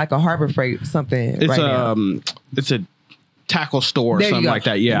 No, it's like a Harbor Freight something. It's now. It's a tackle store or something like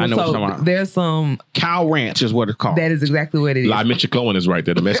that. Yeah, I know what you're talking about. There's some Cow Ranch is what it's called. That is exactly what it is. La Michoacan is right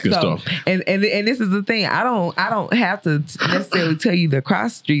there, the Mexican stuff. And this is the thing. I don't have to necessarily tell you the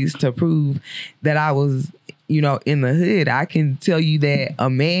cross streets to prove that I was, in the hood. I can tell you that a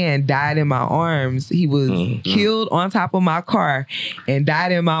man died in my arms. He was killed on top of my car and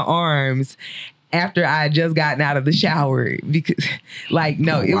died in my arms after I had just gotten out of the shower. Because, it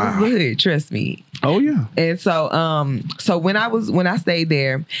was the hood. Trust me. Oh yeah. And so when I stayed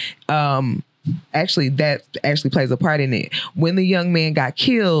there, actually that actually plays a part in it. When the young man got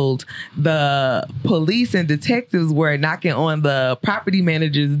killed, the police and detectives were knocking on the property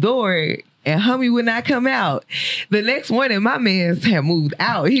manager's door, and homie would not come out. The next morning, my man had moved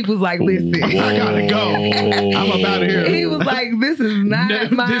out. He was like, listen, I gotta go. I'm up out of here. He was like, this is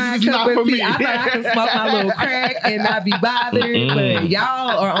not my cup of tea. I thought I could smoke my little crack and not be bothered, but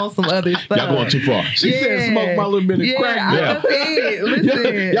y'all are on some other stuff. Y'all going too far. She said smoke my little bit of crack. I said,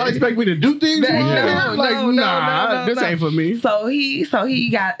 listen. Y'all expect me to do things? No, this ain't for me. So he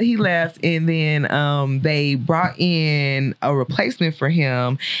left, and then they brought in a replacement for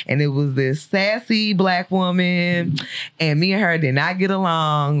him, and it was this sassy black woman, and me and her did not get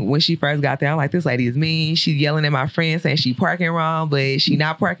along when she first got there. I'm like, this lady is mean. She's yelling at my friend saying she parking wrong, but she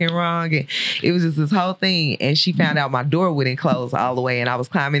not parking wrong. And it was just this whole thing. And she found out my door wouldn't close all the way, and I was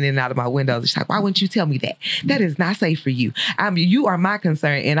climbing in and out of my windows. She's like, why wouldn't you tell me that? That is not safe for you. You are my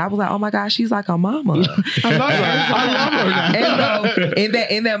concern. And I was like, oh my gosh, she's like a mama. I love her. And so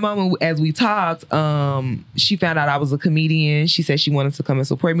in that moment, as we talked, she found out I was a comedian. She said she wanted to come and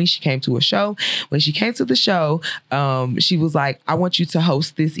support me. She came to a a show. When she came to the show, she was like, I want you to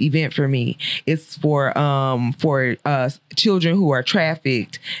host this event for me. It's for children who are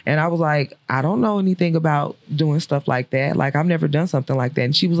trafficked. And I was like, I don't know anything about doing stuff like that. Like, I've never done something like that.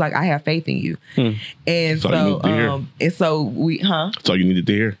 And she was like, I have faith in you. And so we, That's all you needed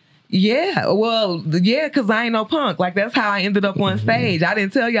to hear. Yeah, well, yeah, because I ain't no punk. Like, that's how I ended up on stage. I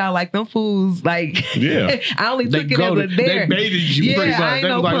didn't tell y'all, like, them fools, like, yeah. I only took it as a dare. They baited you pretty much. I ain't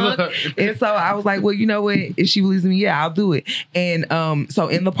no punk. And so I was like, well, you know what? If she believes in me, yeah, I'll do it. And so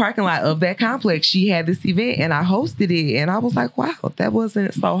in the parking lot of that complex, she had this event, and I hosted it. And I was like, wow, that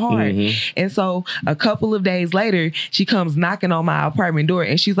wasn't so hard. And so a couple of days later, she comes knocking on my apartment door,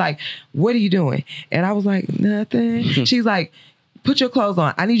 and she's like, what are you doing? And I was like, nothing. She's like, put your clothes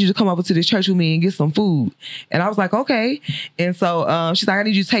on. I need you to come over to this church with me and get some food. And I was like, okay. And so she's like, I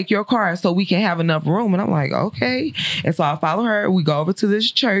need you to take your car so we can have enough room. And I'm like, okay. And so I follow her. We go over to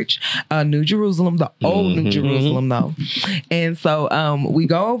this church, New Jerusalem, the old New Jerusalem though. And so we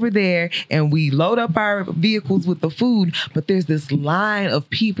go over there and we load up our vehicles with the food. But there's this line of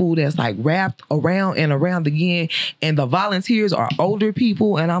people that's like wrapped around and around again. And the volunteers are older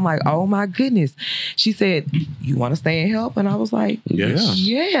people. And I'm like, oh my goodness. She said, you want to stay and help? And I was like,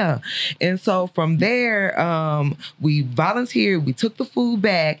 yeah. And so from there, we volunteered, we took the food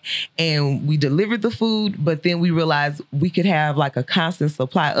back and we delivered the food, but then we realized we could have like a constant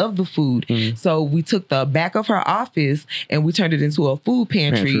supply of the food. So we took the back of her office and we turned it into a food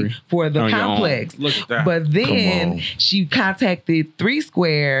pantry for the complex. Look at that. But then she contacted 3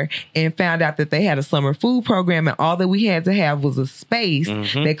 Square and found out that they had a summer food program, and all that we had to have was a space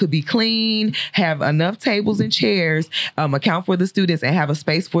that could be clean, have enough tables and chairs, account for the students, and have a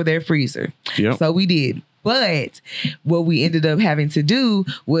space for their freezer. So we did. But what we ended up having to do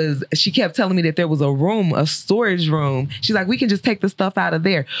was, she kept telling me that there was a room, a storage room. She's like, we can just take the stuff out of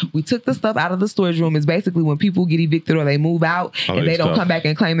there. We took the stuff out of the storage room. It's basically when people get evicted or they move out and they don't come back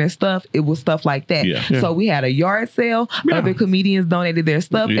and claim their stuff. It was stuff like that. So we had a yard sale. Other comedians donated their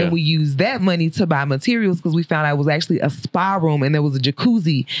stuff and we used that money to buy materials because we found out it was actually a spa room and there was a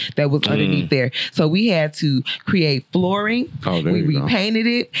jacuzzi that was underneath there. So we had to create flooring. We repainted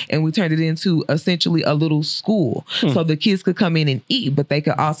it and we turned it into essentially a little school. So the kids could come in and eat, but they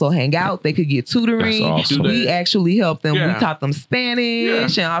could also hang out. They could get tutoring. Awesome. We actually helped them. We taught them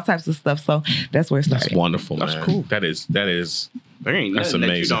Spanish and all types of stuff. So that's where it started. That's wonderful, man. That's cool. That is there ain't that's nothing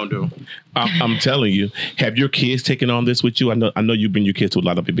amazing. that you don't do. I'm telling you, have your kids taken on this with you? I know you bring your kids to a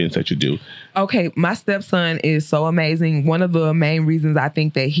lot of events that you do. Okay, my stepson is so amazing. One of the main reasons I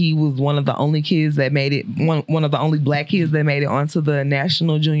think that he was one of the only kids that made it, one of the only Black kids that made it onto the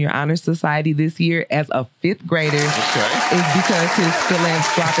National Junior Honor Society this year as a 5th grader is because his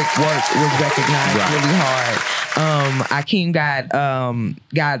philanthropic work was recognized really hard. Akeem got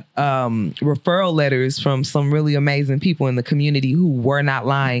referral letters from some really amazing people in the community who were not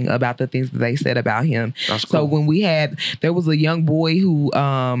lying about the things that they said about him. So when there was a young boy who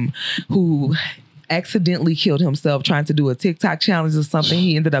accidentally killed himself trying to do a TikTok challenge or something.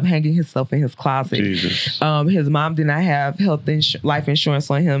 He ended up hanging himself in his closet. His mom did not have life insurance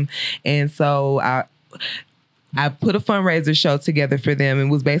on him, and so I put a fundraiser show together for them. It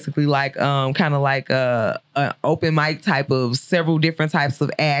was basically like kind of like an open mic type of several different types of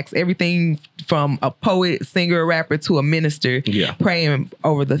acts, everything from a poet, singer, rapper to a minister praying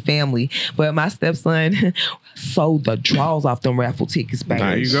over the family. But my stepson sold the draws off them raffle tickets, baby.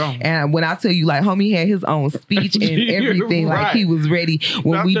 There you go. And when I tell you, like, homie had his own speech and everything, like he was ready.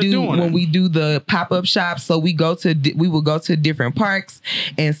 When we do the pop-up shops, so we will go to different parks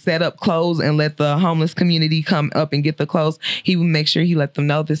and set up clothes and let the homeless community come up and get the clothes. He would make sure he let them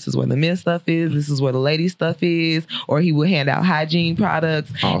know this is where the men's stuff is, this is where the ladies stuff is, or he would hand out hygiene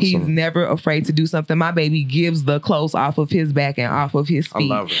products. Awesome. He's never afraid to do something. My baby gives the clothes off of his back and off of his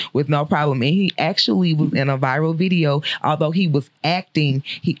feet with no problem. And he actually was in a viral video. Although he was acting,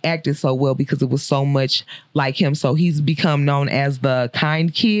 he acted so well because it was so much like him. So he's become known as the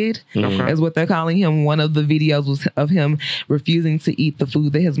kind kid, is what they're calling him. One of the videos was of him refusing to eat the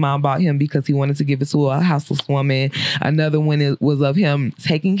food that his mom bought him because he wanted to give it to a houseless woman. Another one was of him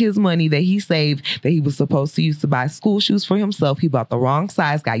taking his money that he saved that he was supposed to use to buy school shoes for himself. He bought the wrong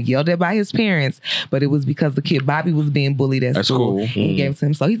size, got yelled at by his parents, but it was because the kid Bobby was being bullied at school. Cool. He gave it to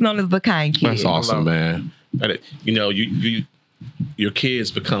him. So he's known as the kind kid. That's awesome, man. You know, your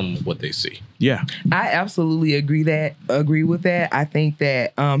kids become what they see. Yeah. I absolutely agree with that. I think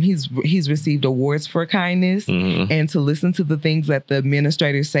that he's received awards for kindness, and to listen to the things that the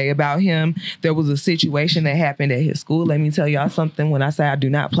administrators say about him. There was a situation that happened at his school. Let me tell y'all something. When I say I do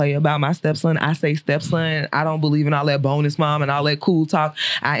not play about my stepson, I say stepson. I don't believe in all that bonus mom and all that cool talk.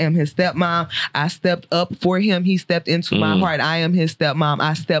 I am his stepmom. I stepped up for him. He stepped into my heart. I am his stepmom.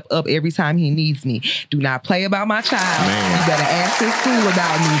 I step up every time he needs me. Do not play about my child. Man. You better ask his school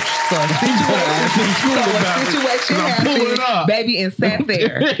about me. So a situation happened, baby, and sat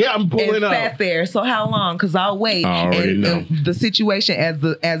there. Yeah, I'm pulling up. Sat there. So how long? Because I'll wait. I already know. The situation, as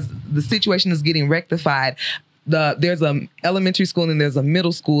the situation is getting rectified, there's a elementary school and there's a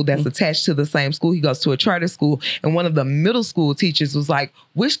middle school that's attached to the same school. He goes to a charter school, and one of the middle school teachers was like,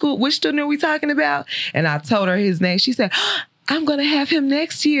 which student are we talking about? And I told her his name. She said, I'm going to have him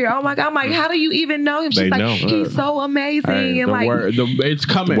next year. Oh my God. I'm like, how do you even know him? She's like, he's so amazing. And like, it's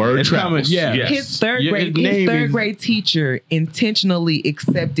coming. It's coming. Yeah. Yes. His third grade teacher intentionally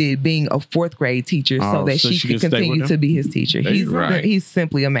accepted being a fourth grade teacher so that she could continue to be his teacher. He's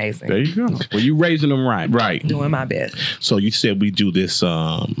simply amazing. There you go. Well, you raising them right. Right. Doing my best. So you said we do this,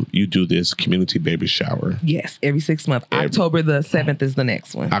 you do this community baby shower. Yes. Every 6 months. October the 7th is the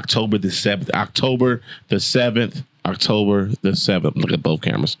next one. October the 7th. Look at both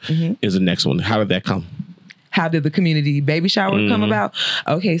cameras. Is the next one. How did that come? How did the community baby shower come about?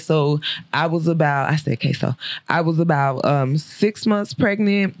 Okay, so I was about 6 months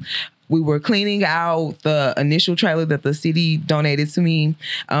pregnant. We were cleaning out the initial trailer that the city donated to me.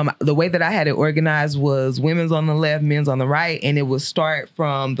 The way that I had it organized was women's on the left, men's on the right, and it would start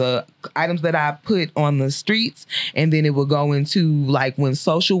from the items that I put on the streets, and then it would go into like when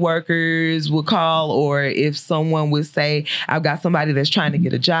social workers would call, or if someone would say, I've got somebody that's trying to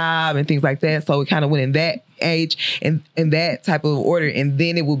get a job and things like that. So it kind of went in that age and in that type of order, and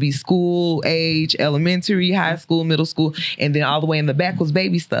then it would be school age, elementary, high school, middle school, and then all the way in the back was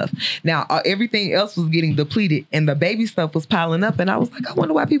baby stuff. Now everything else was getting depleted and the baby stuff was piling up, and I was like, I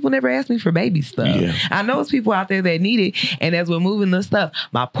wonder why people never ask me for baby stuff. I know it's people out there that need it. And as we're moving the stuff,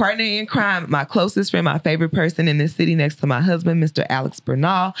 my partner in crime, my closest friend, my favorite person in this city next to my husband, Mr. Alex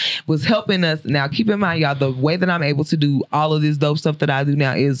Bernal, was helping us. Now keep in mind, y'all, the way that I'm able to do all of this dope stuff that I do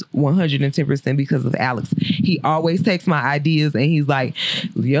now is 110% because of Alex. He always takes my ideas and he's like,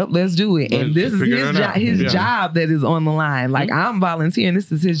 yep, let's do it. And this is his job that is on the line. Like, I'm volunteering.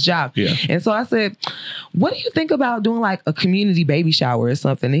 This is his job. Yeah. And so I said, what do you think about doing like a community baby shower or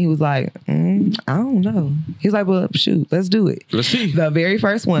something? And he was like, I don't know. He's like, well, shoot, let's do it. Let's see. The very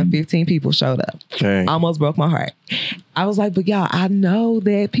first one, 15 people showed up. Okay. Almost broke my heart. I was like, but y'all, I know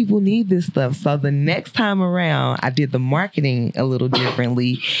that people need this stuff. So the next time around, I did the marketing a little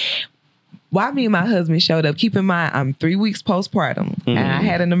differently. While me and my husband showed up, keep in mind, I'm 3 weeks postpartum and I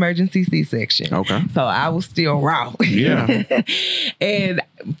had an emergency C-section. Okay. So I was still raw. Yeah. And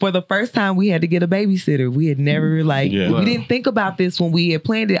for the first time, we had to get a babysitter. We had never we didn't think about this when we had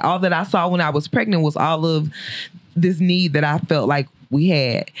planned it. All that I saw when I was pregnant was all of this need that I felt like we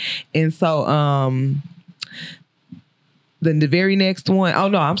had. And so, then the very next one,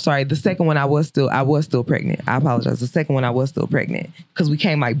 the second one I was still pregnant. I apologize. The second one I was still pregnant because we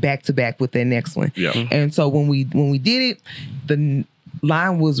came like back to back with that next one. Yeah. And so when we did it, the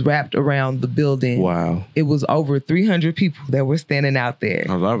line was wrapped around the building. Wow. It was over 300 people that were standing out there.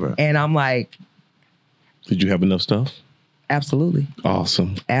 I love it. And I'm like, did you have enough stuff? Absolutely.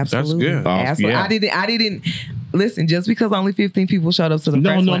 Awesome. Absolutely. That's good. Absolutely. Yeah. I didn't listen, just because only 15 people showed up to the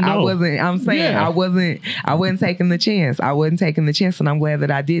first one. I wasn't taking the chance. I wasn't taking the chance, and I'm glad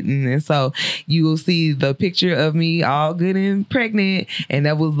that I didn't. And so you will see the picture of me all good and pregnant. And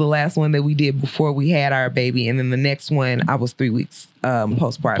that was the last one that we did before we had our baby. And then the next one, I was 3 weeks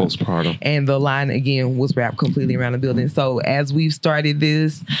postpartum. And the line again was wrapped completely around the building. So as we've started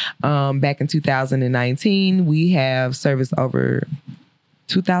this back in 2019, we have serviced over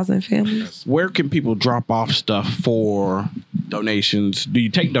 2,000 families. Where can people drop off stuff for donations? Do you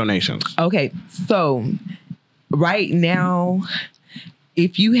take donations? Okay, so right now,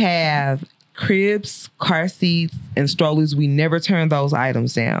 if you have cribs, car seats, and strollers, we never turn those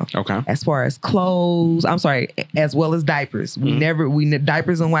items down. Okay. As far as clothes, as well as diapers.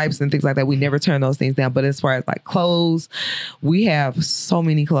 Diapers and wipes and things like that, we never turn those things down. But as far as like clothes, we have so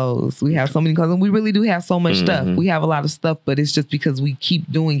many clothes. And we really do have so much stuff. We have a lot of stuff, but it's just because we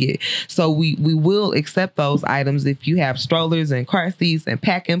keep doing it. So we will accept those items if you have strollers and car seats and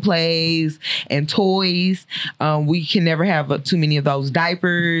pack and plays and toys. We can never have too many of those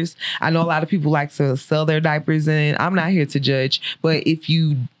diapers. I know a lot of people like to sell their diapers in. I'm not here to judge, but if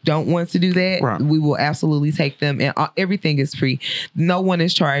you don't want to do that, Right. we will absolutely take them, and everything is free. No one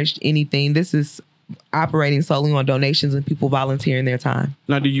is charged anything. This is operating solely on donations and people volunteering their time.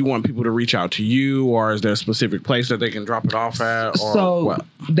 Now, do you want people to reach out to you, or is there a specific place that they can drop it off at? Or what?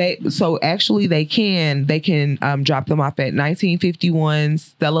 They can drop them off at 1951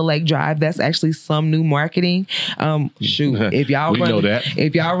 Stella Lake Drive. That's actually some new marketing. If y'all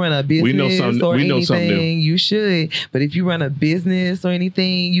run a business or anything, you should. But if you run a business or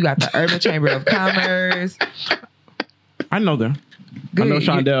anything, you got the Urban Chamber of Commerce. I know them. Good. I know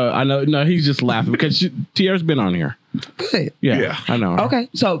Shondell. I know. No, he's just laughing because Tierra's been on here. Good. Yeah, I know her. Okay,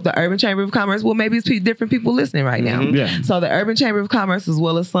 so the Urban Chamber of Commerce. Well, maybe it's different people listening right now. Yeah. So the Urban Chamber of Commerce, as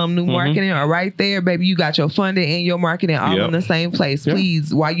well as some new marketing, are right there, baby. You got your funding and your marketing all in the same place. Yep.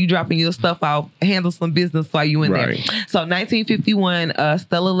 Please, while you dropping your stuff out, handle some business while you in there. So 1951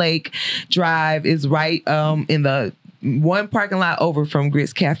 Stella Lake Drive is right in the one parking lot over from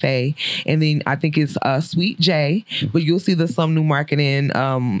Grits Cafe, and then I think it's Sweet J, but you'll see the some new marketing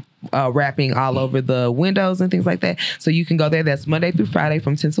wrapping all over the windows and things like that. So you can go there. That's Monday through Friday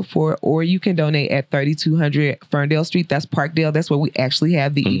from 10 to 4, or you can donate at 3200 Ferndale Street. That's Parkdale. That's where we actually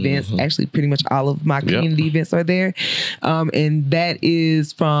have the events. Actually, pretty much all of my community events are there. And that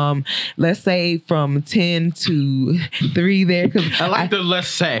is from, let's say, from 10 to 3 there. I like the let's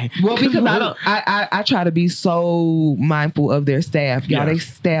say. Well, because I try to be so mindful of their staff. Y'all, their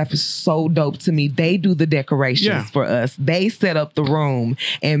staff is so dope to me. They do the decorations for us. They set up the room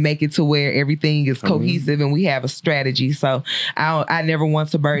and make it to where everything is cohesive and we have a strategy. So I never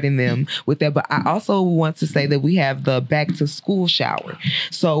want to burden them with that. But I also want to say that we have the back to school shower.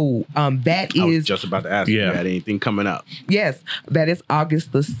 So that I was is just about to ask if you had anything coming up. Yes, that is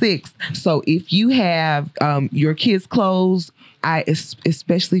August the 6th. So if you have your kids' clothes,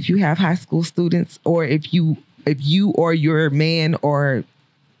 especially if you have high school students, or if you or your man or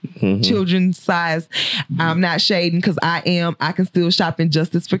children's size, I'm not shading, because I can still shop in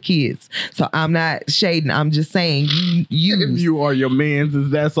Justice for Kids. So I'm not shading. I'm just saying If you or your man's is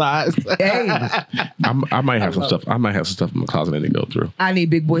that size. Hey, I might have some stuff. I might have some stuff in my closet that to go through. I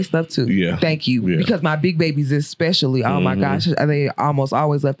need big boy stuff too. Yeah. Thank you. Yeah. Because my big babies especially, oh my gosh, they almost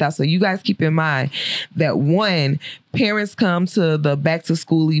always left out. So you guys keep in mind that parents come to the back to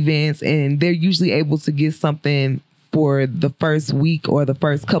school events and they're usually able to get something for the first week or the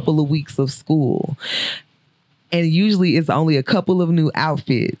first couple of weeks of school. And usually it's only a couple of new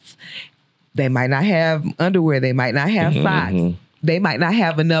outfits. They might not have underwear. They might not have socks. They might not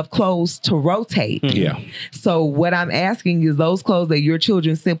have enough clothes to rotate. Yeah. So what I'm asking is those clothes that your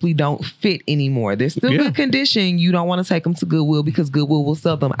children simply don't fit anymore. They're still good condition. You don't want to take them to Goodwill because Goodwill will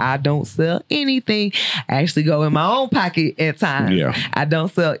sell them. I don't sell anything. I actually go in my own pocket at times. Yeah. I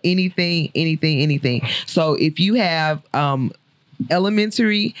don't sell anything. So if you have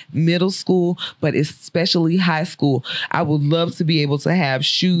elementary, middle school, but especially high school, I would love to be able to have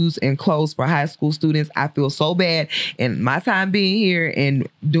shoes and clothes for high school students. I feel so bad in my time being here and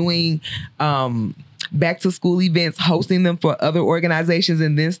doing back to school events, hosting them for other organizations,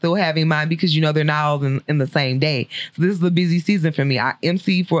 and then still having mine, because they're not all in the same day. So this is a busy season for me. I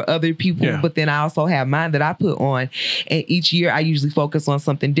MC for other people, but then I also have mine that I put on, and each year I usually focus on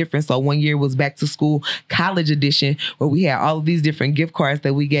something different. So one year was back to school college edition, where we had all of these different gift cards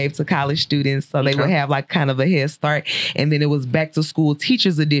that we gave to college students, so they would have like kind of a head start. And then it was back to school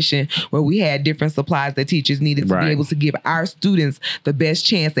teachers edition, where we had different supplies that teachers needed to be able to give our students the best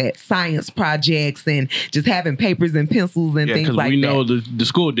chance at science projects and just having papers and pencils and things like that. we know the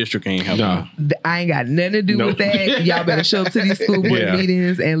school district ain't helping. I ain't got nothing to do with that. Y'all better show up to these school board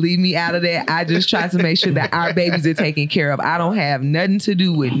meetings and leave me out of that. I just try to make sure that our babies are taken care of. I don't have nothing to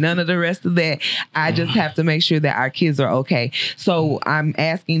do with none of the rest of that. I just have to make sure that our kids are okay. So I'm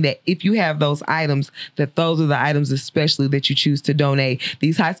asking that if you have those items, that those are the items especially that you choose to donate.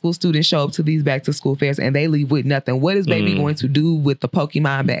 These high school students show up to these back to school fairs and they leave with nothing. What is baby going to do with the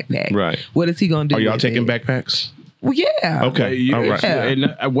Pokemon backpack? Right. What is he going to do? Are y'all taking backpacks? Well, yeah. Okay. All right.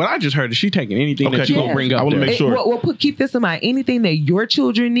 And what I just heard is she taking anything that you gonna bring up. I want to make sure. Keep this in mind. Anything that your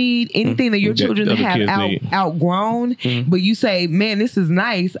children need, anything that your children have outgrown, but you say, "Man, this is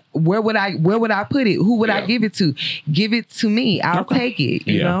nice. Where would I put it? Who would I give it to? Give it to me. I'll take it."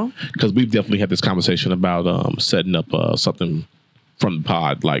 You know, because we've definitely had this conversation about setting up something from the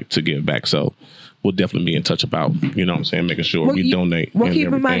pod, like to give back. So we'll definitely be in touch about, making sure we donate. Well, keep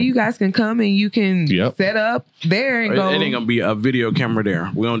in mind, you guys can come and you can set up there and go. It ain't gonna be a video camera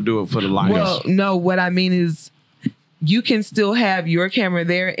there. We don't do it for the live. Well, no, what I mean is you can still have your camera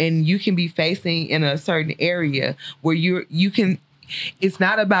there and you can be facing in a certain area where you can. it's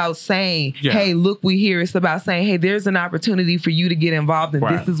not about saying, hey, look, we here. It's about saying, hey, there's an opportunity for you to get involved and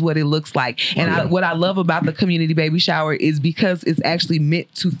this is what it looks like. And what I love about the community baby shower is because it's actually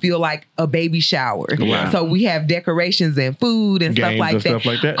meant to feel like a baby shower. So we have decorations and food and stuff like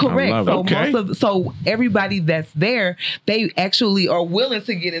that. Correct. So so everybody that's there, they actually are willing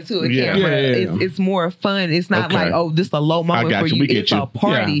to get into a camera. It's more fun. It's not like, oh, this is a low moment for you. It's a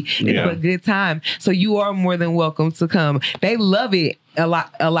party. It's a good time. So you are more than welcome to come. They love it a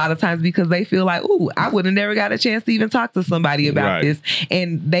lot of times because they feel like, ooh, I would have never got a chance to even talk to somebody about this.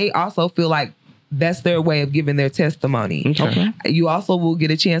 And they also feel like that's their way of giving their testimony. You also will get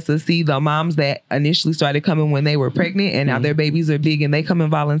a chance to see the moms that initially started coming when they were pregnant and now their babies are big and they come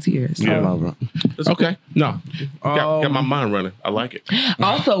and volunteer. So. Got my mind running. I like it.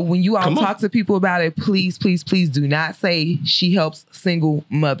 Also, when you all talk to people about it, please, please, please do not say she helps single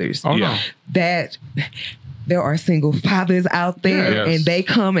mothers. That there are single fathers out there and they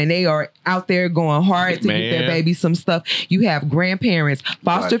come and they are out there going hard to get their baby some stuff. You have grandparents.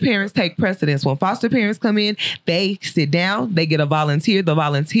 Foster parents take precedence. When foster parents come in, they sit down, they get a volunteer. The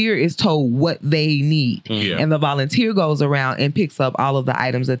volunteer is told what they need. And the volunteer goes around and picks up all of the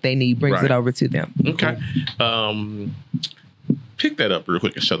items that they need, brings it over to them. Okay. Pick that up real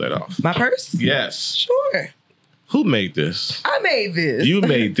quick and show that off. My purse? Yes. Sure. Who made this? I made this. You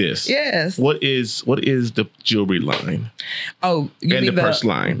made this. Yes. What is the jewelry line? Oh, you and mean the purse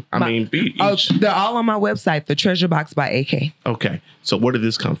line. They're all on my website, The Treasure Box by AK. Okay. So where did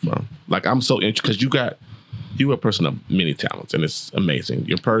this come from? Like, I'm so interested because you're a person of many talents and it's amazing.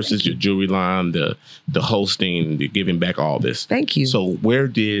 Your purses, your jewelry line, the hosting, the giving back, all this. Thank you. So where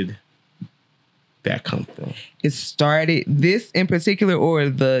did that come from? It started, this in particular or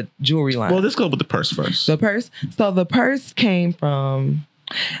the jewelry line? Well, let's go with the purse first. The purse? So the purse came from,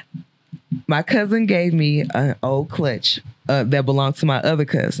 my cousin gave me an old clutch that belonged to my other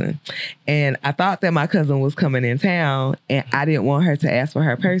cousin. And I thought that my cousin was coming in town and I didn't want her to ask for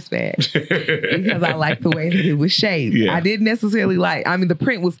her purse back because I liked the way that it was shaped. I didn't necessarily the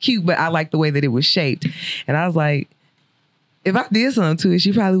print was cute, but I liked the way that it was shaped. And I was like, if I did something to it,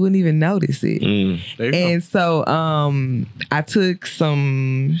 she probably wouldn't even notice it. And so I took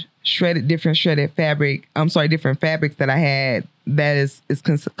some different fabrics that I had that is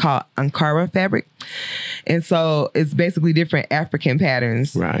called Ankara fabric. And so it's basically different African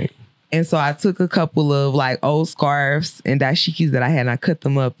patterns. Right. And so I took a couple of old scarves and dashikis that I had and I cut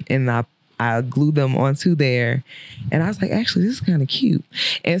them up and I glued them onto there. And I was like, actually, this is kind of cute.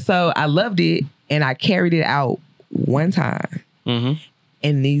 And so I loved it and I carried it out one time. And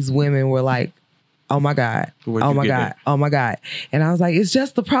these women were like, oh my God, oh my God, oh my God. And I was like, it's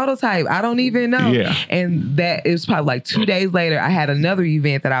just the prototype. I don't even know. And that is probably 2 days later, I had another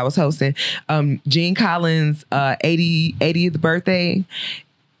event that I was hosting, Gene Collins' 80th birthday.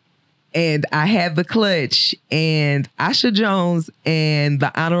 And I had the clutch and Asha Jones and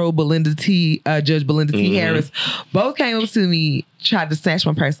the Honorable Judge Belinda T. Harris both came up to me, tried to snatch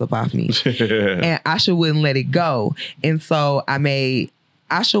my purse up off me. And Asha wouldn't let it go. And so I made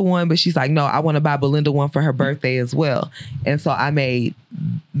Asha one, but she's like, no, I want to buy Belinda one for her birthday as well. And so I made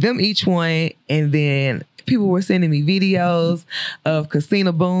them each one. And then people were sending me videos of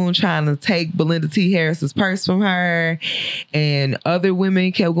Christina Boone trying to take Belinda T. Harris's purse from her. And other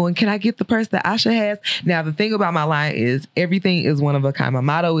women kept going, can I get the purse that Asha has? Now, the thing about my line is everything is one of a kind. My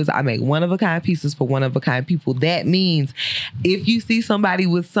motto is I make one of a kind pieces for one of a kind people. That means if you see somebody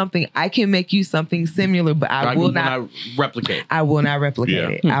with something, I can make you something similar, but I will not replicate. I will not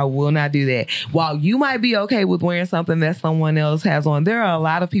replicate it. I will not do that. While you might be okay with wearing something that someone else has on, there are a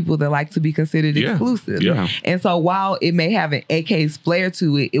lot of people that like to be considered exclusive. And so while it may have an AK's flair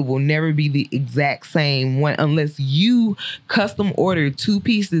to it, it will never be the exact same one unless you custom order two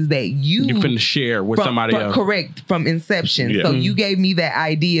pieces that you finna share with somebody else. Correct, from inception. So you gave me that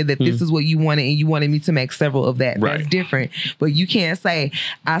idea that this is what you wanted and you wanted me to make several of that. That's different. But you can't say,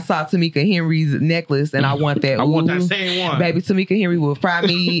 I saw Tamika Henry's necklace and I want that. I want that same one. Baby, Tamika Henry will fry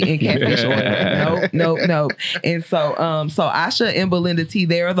me in catfish oil. Nope. And so Asha and Belinda T,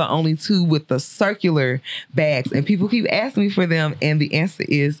 they are the only two with the circular bags, and people keep asking me for them, and the answer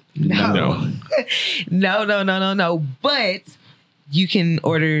is no. No. But you can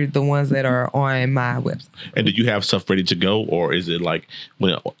order the ones that are on my website. And do you have stuff ready to go, or is it like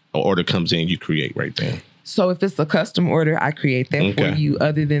when an order comes in, you create right there? So if it's a custom order, I create that for you.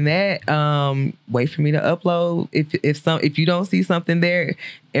 Other than that, wait for me to upload. If you don't see something there,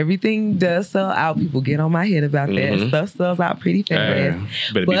 everything does sell out. People get on my head about that. Stuff sells out pretty fast.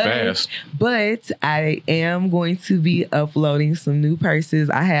 Better be fast. But I am going to be uploading some new purses.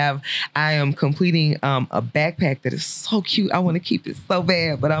 I am completing a backpack that is so cute. I want to keep it so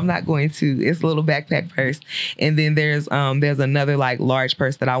bad, but I'm not going to. It's a little backpack purse. And then there's another like large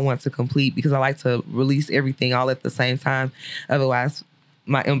purse that I want to complete because I like to release everything all at the same time. Otherwise,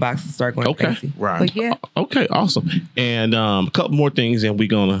 my inbox will start going crazy. Right. But yeah. Okay, awesome. And a couple more things, and we're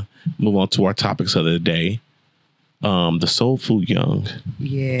gonna move on to our topics of the day. The Soulful Young.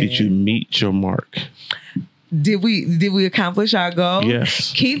 Yeah. Did you meet your mark? Did we accomplish our goal?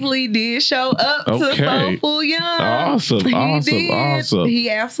 Yes. Keith Lee did show up to Soulful Young. Awesome. He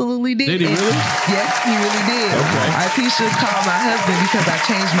absolutely did. Did he really? Yes, he really did. Okay. Artisha called my husband because I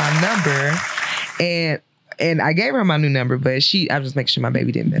changed my number and I gave her my new number, but I was just making sure my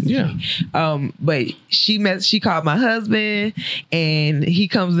baby didn't message me. But she called my husband and he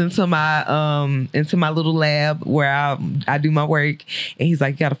comes into my little lab where I do my work and he's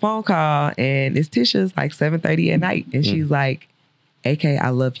like, got a phone call and it's Tisha's like 7:30 at night and she's like, AK, I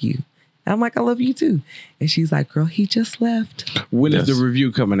love you. And I'm like, I love you too. And she's like, girl, he just left. When is the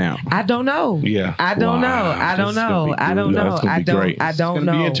review coming out? I don't know. Yeah. I don't know. I don't know. I don't know. I don't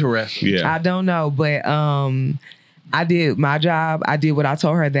know. Be interesting. Yeah. I don't know. But I did my job. I did what I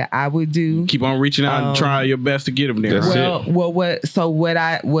told her that I would do. Keep on reaching out and try your best to get them there. That's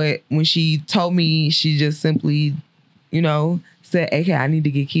Right? When she told me, she just simply, said, okay, I need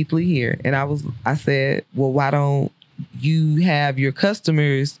to get Keith Lee here. And I said, well, why don't you have your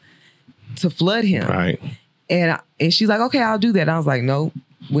customers to flood him? Right. And she's like, okay, I'll do that. I was like, nope,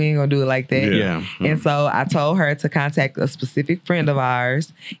 we ain't gonna do it like that. Yeah. And so I told her to contact a specific friend of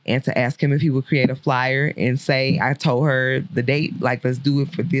ours and to ask him if he would create a flyer and say, I told her the date, like, let's do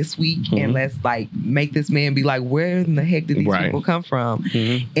it for this week and let's like make this man be like, where in the heck did these people come from?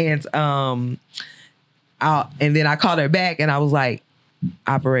 And and then I called her back and I was like,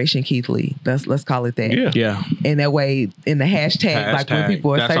 Operation Keith Lee. Let's call it that. Yeah. And that way, in the hashtag, like when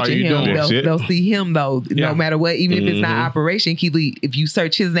people are That's all searching you him, doing. they'll see him though, no matter what. Even if it's not Operation Keith Lee, if you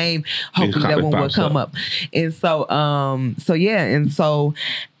search his name, hopefully that one will come up. And so, yeah. And so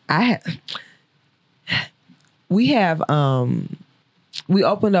we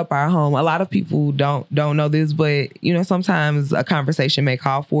opened up our home. A lot of people don't know this, but sometimes a conversation may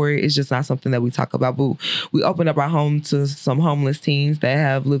call for it. It's just not something that we talk about. But we opened up our home to some homeless teens that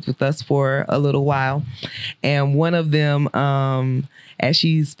have lived with us for a little while. And one of them, as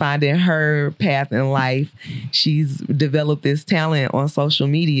she's finding her path in life, she's developed this talent on social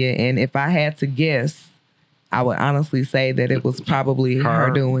media. And if I had to guess, I would honestly say that it was probably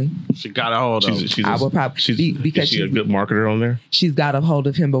her doing. She got a hold of him. I would probably because she's a good marketer on there. She's got a hold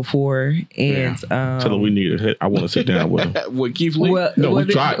of him before, and tell her we need her. I want to sit down with him. With Keith Lee? We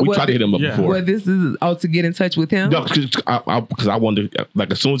tried to hit him up before. Well, this is to get in touch with him. No, because I wanted to, like,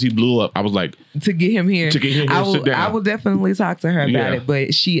 as soon as he blew up, I was like, to get him here. Sit down. I will definitely talk to her about it.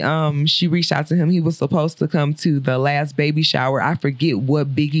 But she reached out to him. He was supposed to come to the last baby shower. I forget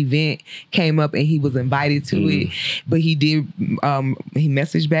what big event came up, and he was invited to it. But he did. He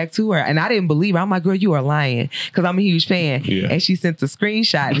messaged back to her, and I didn't believe her. I'm like, girl, you are lying, because I'm a huge fan. Yeah. And she sent the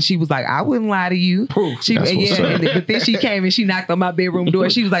screenshot, and she was like, I wouldn't lie to you. But then she came and she knocked on my bedroom door.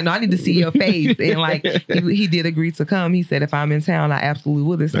 She was like, no, I need to see your face. And like he did agree to come. He said, if I'm in town, I absolutely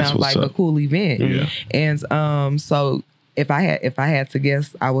will. This sounds like a cool event. Yeah. And so if I had to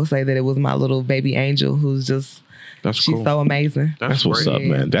guess, I would say that it was my little baby angel who's just. She's cool. So amazing. That's what's up,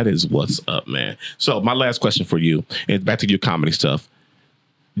 man. That is what's up, man. So my last question for you, and back to your comedy stuff.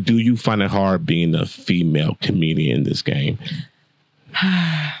 Do you find it hard being a female comedian in this game?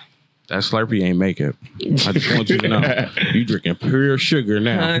 That Slurpee ain't make it. I just want you to know. You drinking pure sugar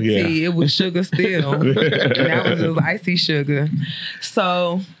now. See, it was sugar still. That was just icy sugar.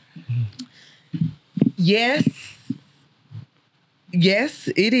 So, yes,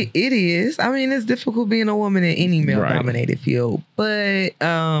 it is. I mean, it's difficult being a woman in any male-dominated field, but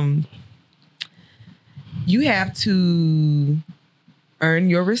you have to earn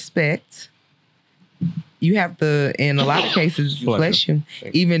your respect. You have to, in a lot of cases, bless you,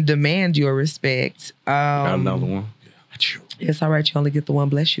 even demand your respect. Got another one. It's all right. You only get the one.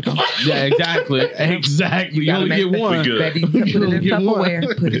 Bless you, though. Yeah, exactly. Exactly. You only get one. Baby, put it in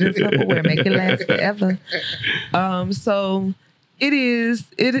Tupperware. Put it in Tupperware. Make it last forever. So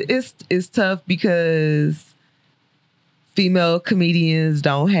it's tough because female comedians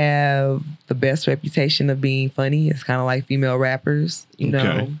don't have the best reputation of being funny. It's kind of like female rappers, you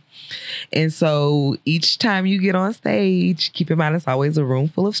know. And so each time you get on stage, keep in mind it's always a room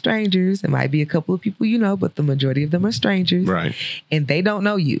full of strangers. It might be a couple of people you know, but the majority of them are strangers. Right. And they don't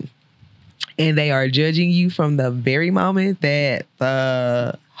know you. And they are judging you from the very moment that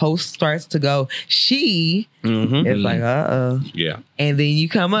the host starts to go, she, it's like, Yeah. And then you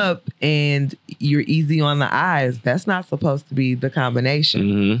come up and you're easy on the eyes. That's not supposed to be the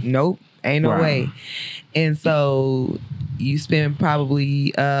combination. Nope. Ain't no way. And so you spend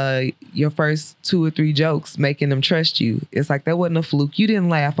probably your first 2 or 3 jokes making them trust you. It's like, that wasn't a fluke. You didn't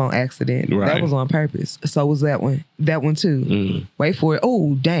laugh on accident. Right. That was on purpose. So was that one. That one too. Wait for it.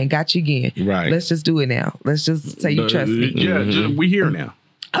 Oh, dang, got you again. Right. Let's just do it now. Let's just say you trust me. Yeah, we here now.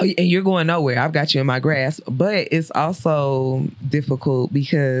 Oh, and you're going nowhere. I've got you in my grasp. But it's also difficult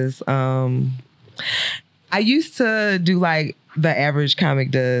because I used to do like the average comic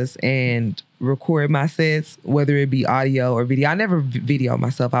does and record my sets, whether it be audio or video. I never video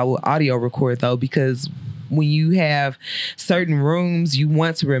myself. I will audio record though, because when you have certain rooms, you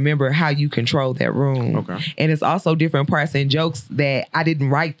want to remember how you control that room. Okay. And it's also different parts and jokes that I didn't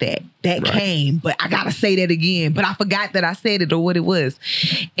write that came, but I gotta say that again. But I forgot that I said it or what it was.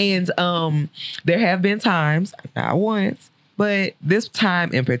 And there have been times, not once, but this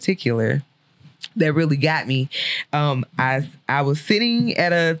time in particular, that really got me. I was sitting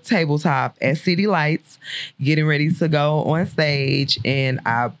at a tabletop at City Lights, getting ready to go on stage, and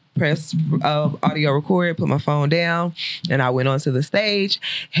I pressed audio record, put my phone down, and I went onto the stage,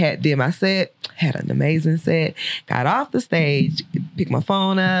 did my set, had an amazing set, got off the stage, picked my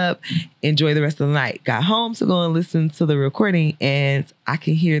phone up, enjoyed the rest of the night. Got home to go and listen to the recording, and I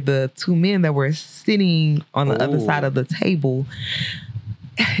can hear the 2 men that were sitting on the other side of the table.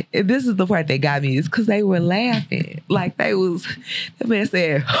 This is the part that got me, is because they were laughing. Like that man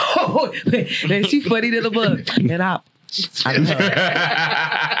said, oh, man, she funny to the bug. And I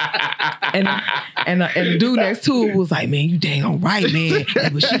and the dude next to her was like, man, you dang on right, man.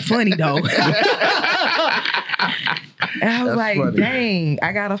 But she funny though. And I was like, funny. Dang,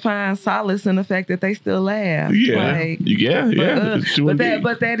 I gotta find solace in the fact that they still laugh. Yeah, like,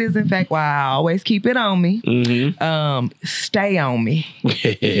 But that is in fact why I always keep it on me. Stay on me.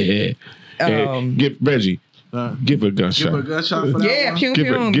 Get Reggie. Give her a gunshot. Give her a gunshot for that yeah, pew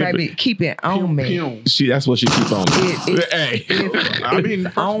pew, baby. Keep it on me. Pew. That's what she keep on me. I mean,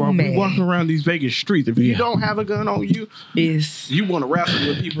 on me. We walking around these Vegas streets. If you don't have a gun on you, you want to wrestle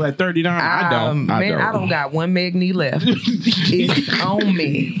with people at 39. I don't. I don't got one meg knee left. It's on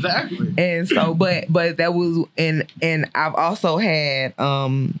me. Exactly. And so, but that was, and I've also had,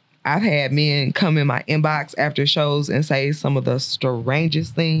 I've had men come in my inbox after shows and say some of the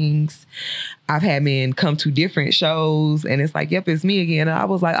strangest things. I've had men come to different shows and it's like, yep, it's me again. And I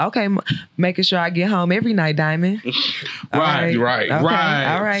was like, okay, making sure I get home every night, Diamond. Right. All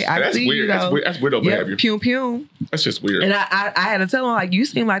right. I see weird. You though. That's weird behavior. Pew pew. That's just weird. And I had to tell him, like, you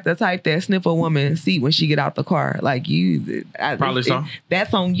seem like the type that sniff a woman's seat when she get out the car. Like probably so.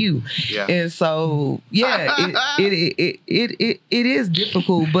 That's on you. Yeah. And so, yeah, it is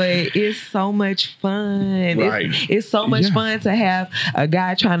difficult, but it's so much fun. Right. It's so much fun to have a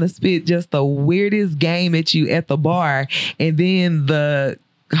guy trying to spit just the weirdest game at you at the bar, and then the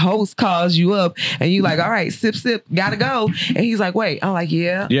host calls you up and you like, all right, sip, gotta go. And he's like, wait. I'm like,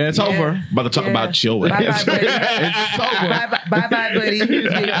 yeah. Yeah, it's over. About to talk about your ass. Bye, buddy. It's over. Bye, buddy.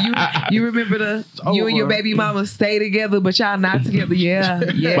 You remember you and your baby mama stay together, but y'all not together. Yeah.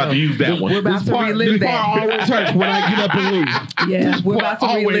 About to use that one. We're about to relive that. Always hurts when I get up and leave. Yeah, we're about to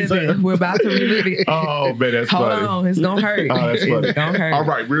relive it. We're about to relive it. Oh, man, that's funny. Hold on, it's gonna hurt. Oh, that's funny. It's gonna hurt. All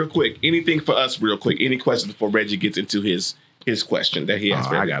right, real quick. Anything for us, real quick? Any questions before Reggie gets into his question that he has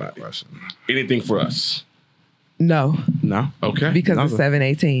for everybody? I got a question. Anything for us? No. Okay. Because it's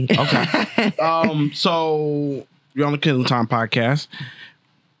 7:18. Okay. So you're on the Killing Tyme podcast.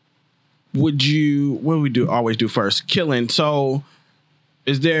 What do we always do first? Killing. So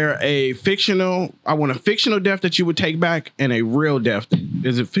is there a fictional death that you would take back and a real death?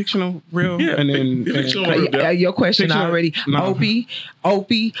 Is it fictional, real? Yeah. And then fictional, real your question fictional, already. no.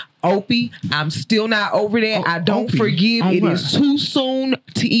 Opie, I'm still not over that. I don't Opie. forgive. On It what? is too soon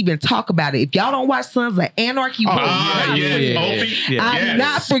to even talk about it. If y'all don't watch Sons of Anarchy, yes.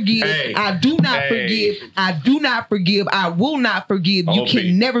 not forgive. Hey. I do not forgive. I do not forgive. I will not forgive. You Opie.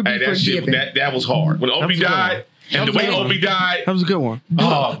 can never be forgiven. That was hard. When Opie died, and the way Opie died. That was a good one.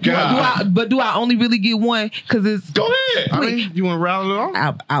 Oh, God. Do I only really get one? Because it's... Go ahead. I mean, you want to rattle it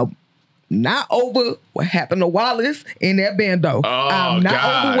off? not over what happened to Wallace in that bando. I'm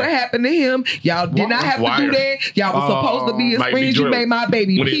not over what happened to him. Y'all did not have to do that. Y'all was supposed to be his friends. You made my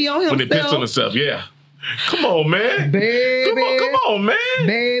baby pee on himself. When they pissed on himself, yeah. Come on, man. Baby. Come on, man.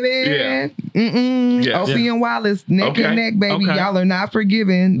 Baby. Yeah. Opie and Wallace, neck and neck, baby. Okay. Y'all are not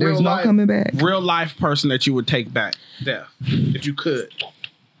forgiven. There's no coming back. Real life person that you would take back. Yeah. If you could.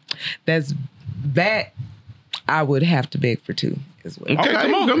 That I would have to beg for two as well. Okay,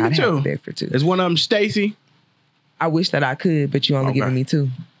 come on, give me I'd have two. to beg for two. Is one of them Stacy? I wish that I could, but you only giving me two.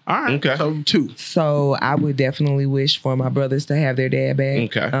 All right. Okay. So two. So I would definitely wish for my brothers to have their dad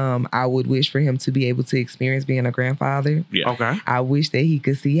back. Okay. I would wish for him to be able to experience being a grandfather. Yeah. Okay. I wish that he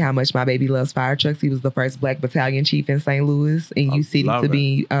could see how much my baby loves fire trucks. He was the first Black battalion chief in St. Louis, in U City to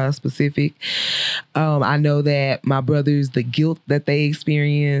be specific. I know that my brothers, the guilt that they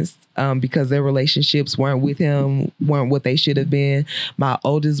experienced because their relationships weren't with him, weren't what they should have been. My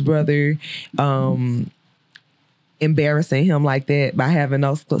oldest brother, embarrassing him like that by having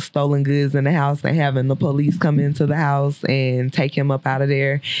those stolen goods in the house and having the police come into the house and take him up out of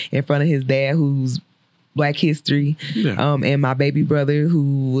there in front of his dad, who's Black history. Yeah. And my baby brother,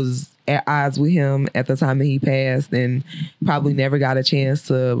 who was at odds with him at the time that he passed and probably never got a chance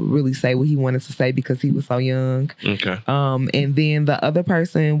to really say what he wanted to say because he was so young. Okay. And then the other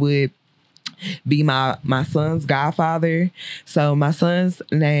person would be my son's godfather. So my son's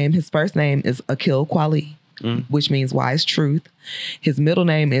name, his first name is Akil Kwali, which means wise truth. His middle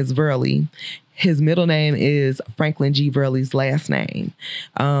name is Verley. His middle name is Franklin G. Verley's last name.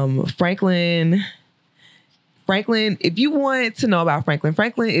 Franklin, if you want to know about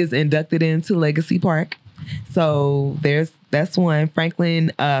Franklin is inducted into Legacy Park. So that's one.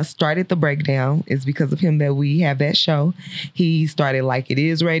 Franklin started the Breakdown. It's because of him that we have that show. He started Like It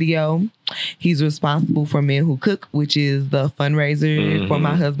Is Radio. He's responsible for Men Who Cook, which is the fundraiser for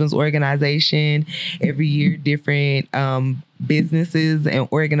my husband's organization. Every year, different businesses and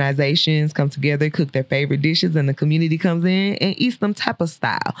organizations come together, cook their favorite dishes, and the community comes in and eats them type of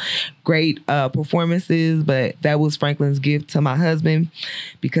style. Great performances, but that was Franklin's gift to my husband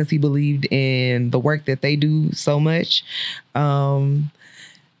because he believed in the work that they do so much. There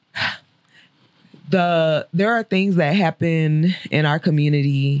are things that happen in our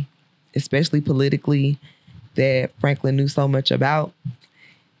community, especially politically, that Franklin knew so much about.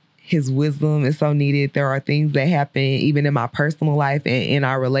 His wisdom is so needed. There are things that happen even in my personal life and in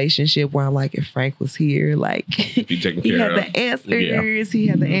our relationship where I'm like, if Frank was here, like he had the answers. Yeah. He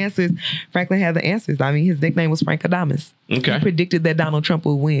had the answers. Franklin had the answers. I mean, his nickname was Frank Adamus. Okay. He predicted that Donald Trump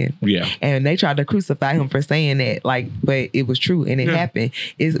would win. Yeah. And they tried to crucify him for saying that, but it was true and it happened.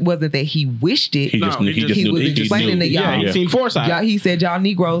 It wasn't that he wished it. He was explaining to y'all. He seen foresight. He said y'all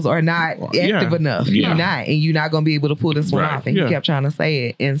Negroes are not active enough. Yeah. You're not, and you're not gonna be able to pull this one off. And he kept trying to say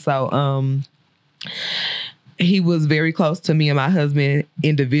it. And so he was very close to me and my husband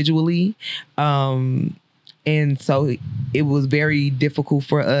individually. And so it was very difficult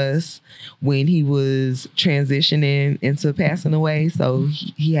for us when he was transitioning into passing away. So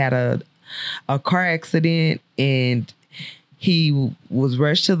he had a car accident and he was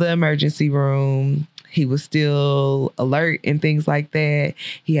rushed to the emergency room. He was still alert and things like that.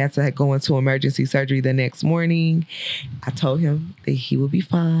 He had to go into emergency surgery the next morning. I told him that he would be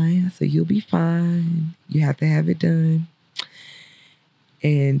fine. I said, you'll be fine. You have to have it done.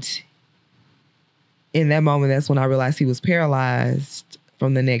 And in that moment, that's when I realized he was paralyzed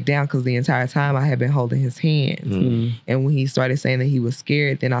from the neck down because the entire time I had been holding his hands. Mm-hmm. And when he started saying that he was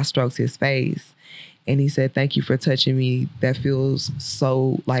scared, then I stroked his face. And he said, thank you for touching me. That feels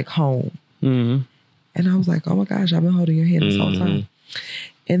so like home. Mm-hmm. And I was like, oh my gosh, I've been holding your hand this whole time.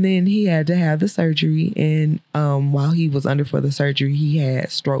 And then he had to have the surgery. And while he was under for the surgery, he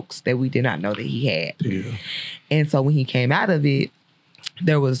had strokes that we did not know that he had. Yeah. And so when he came out of it,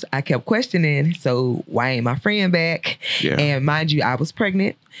 I kept questioning, so why ain't my friend back? Yeah. And mind you, I was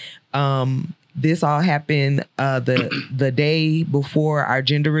pregnant. This all happened the day before our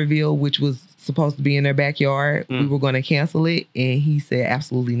gender reveal, which was supposed to be in their backyard. We were going to cancel it. And he said,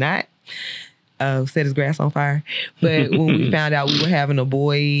 absolutely not. Set his grass on fire. But when we found out we were having a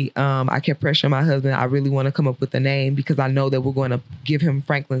boy, I kept pressuring my husband. I really want to come up with a name because I know that we're going to give him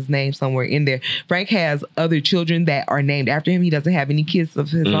Franklin's name somewhere in there. Frank has other children that are named after him. He doesn't have any kids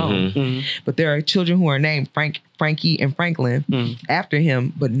of his own. Mm-hmm. But there are children who are named Frankie and Franklin after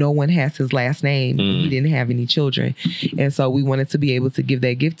him, but no one has his last name. He didn't have any children. And so we wanted to be able to give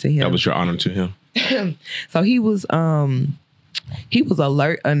that gift to him. That was your honor to him. So he was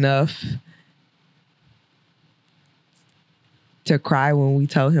alert enough to cry when we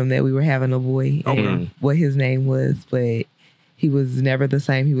told him that we were having a boy and what his name was, but He was never the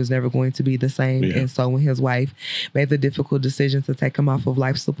same. He was never going to be the same. Yeah. And so when his wife made the difficult decision to take him off of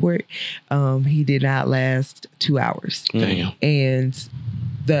life support, he did not last 2 hours. Damn. And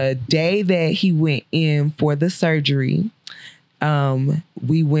the day that he went in for the surgery,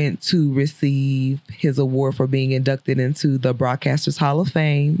 we went to receive his award for being inducted into the Broadcasters Hall of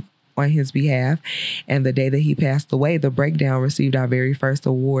Fame on his behalf. And the day that he passed away, the Breakdown received our very first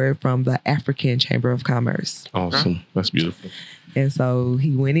award from the African Chamber of Commerce. Awesome. That's beautiful. And so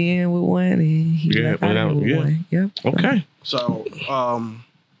he went in with one and he left out with one. Yep. Okay. So,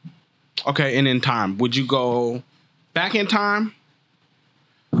 okay, and in time, would you go back in time,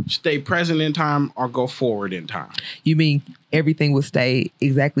 stay present in time, or go forward in time? You mean everything would stay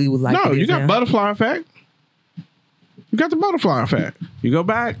exactly like No, it is you got now? butterfly effect. You got the butterfly effect. You go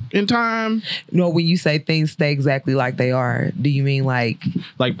back in time, No, when you say things stay exactly like they are, do you mean like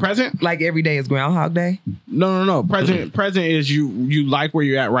present. every day is Groundhog Day? No. Present is you like where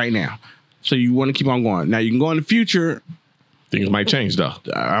you're at right now, so you want to keep on going. Now you can go in the future. Things might change though.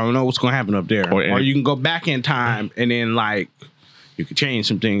 I don't know what's going to happen up there, Or you can go back in time and then you could change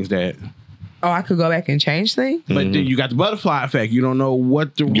some things that. Oh, I could go back and change things? But then you got the butterfly effect. You don't know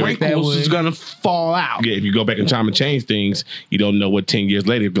what the wrinkles is going to fall out. Yeah, if you go back in time and change things, you don't know what 10 years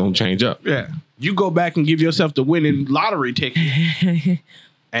later is going to change up. Yeah. You go back and give yourself the winning lottery ticket.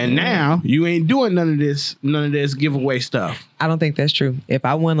 And now you ain't doing none of this giveaway stuff. I don't think that's true. If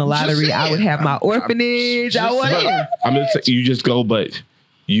I won the lottery, I would have my orphanage. I would. I'm gonna say you just go, but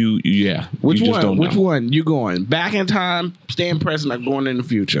yeah. Which you just one? don't Which know. one? You going back in time, staying present, or going in the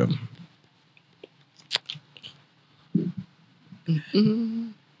future?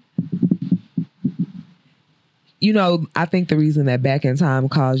 You know, I think the reason that back in time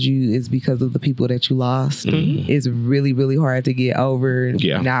calls you is because of the people that you lost. It's really, really hard to get over.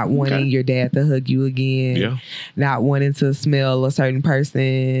 Yeah. Not wanting your dad to hug you again. Yeah. Not wanting to smell a certain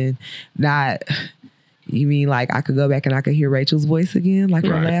person. You mean like I could go back and I could hear Rachel's voice again? Like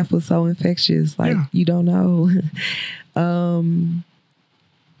her Right. laugh was so infectious. Like Yeah. you don't know.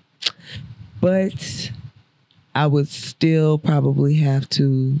 But I would still probably have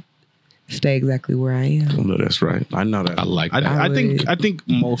to stay exactly where I am. I know that's right. I know that. I like that. I think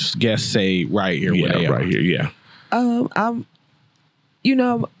most guests say right here. where they Yeah, are. right here. Yeah. You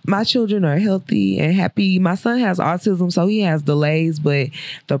know, my children are healthy and happy. My son has autism, so he has delays, but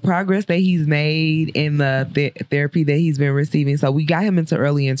the progress that he's made in the therapy that he's been receiving. So we got him into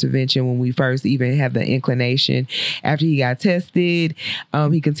early intervention when we first even had the inclination. After he got tested,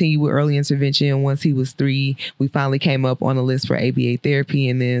 he continued with early intervention. Once he was 3, we finally came up on a list for ABA therapy,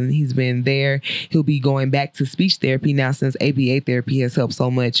 and then he's been there. He'll be going back to speech therapy now since ABA therapy has helped so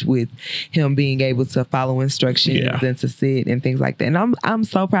much with him being able to follow instructions and to sit and things like that. And I'm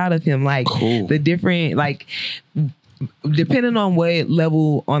so proud of him. Like the different, like depending on what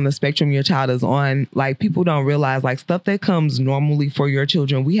level on the spectrum your child is on, like people don't realize like stuff that comes normally for your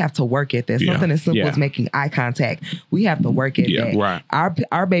children, we have to work at that. Something as simple as making eye contact. We have to work at that. Right.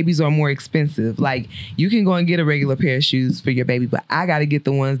 Our babies are more expensive. Like you can go and get a regular pair of shoes for your baby, but I got to get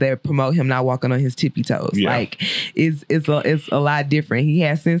the ones that promote him not walking on his tippy toes. Yeah. Like it's a lot different. He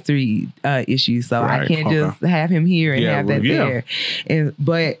has sensory issues, so I can't just have him here and have that there. And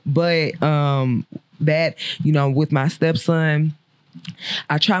but that, you know, with my stepson,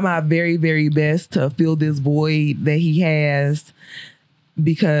 I try my very, very best to fill this void that he has,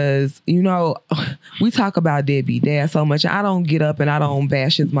 because, you know, we talk about deadbeat dad so much. I don't get up and I don't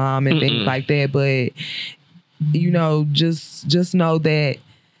bash his mom and things like that, but, you know, just know that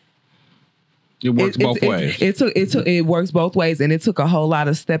it works both ways. It works both ways, and it took a whole lot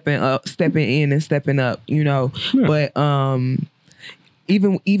of stepping in and stepping up, you know. But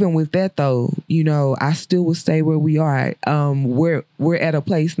even with that though, you know, I still would stay where we are. We're at a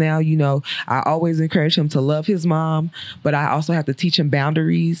place now, you know, I always encourage him to love his mom, but I also have to teach him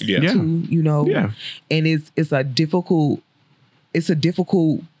boundaries too, you know. Yeah. And it's a difficult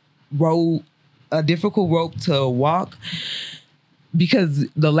road to walk, because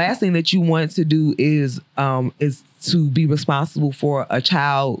the last thing that you want to do is to be responsible for a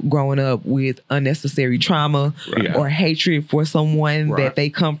child growing up with unnecessary trauma or hatred for someone that they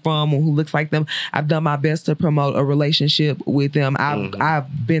come from or who looks like them. I've done my best to promote a relationship with them. I've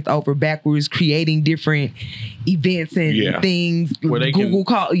bent over backwards creating different events and things. Where they Google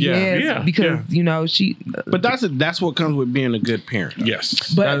call, because you know But that's what comes with being a good parent.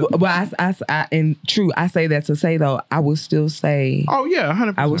 Yes, but I and true, I say that to say though, I would still say,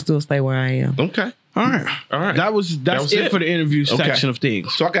 100%. I would still stay where I am. Okay. All right. That's it for the interview section of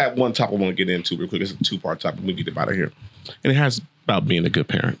things. So I got one topic I want to get into real quick. It's a 2-part topic. We get out of here, and it has about being a good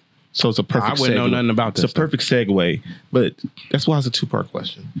parent. So it's a perfect. I wouldn't know nothing about this. It's a perfect segue, but that's why it's a 2-part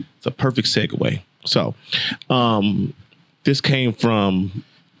question. It's a perfect segue. So, this came from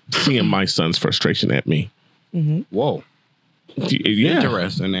seeing my son's frustration at me. Whoa. Yeah.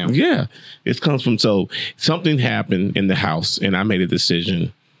 Interesting now. Yeah. It comes from, so something happened in the house and I made a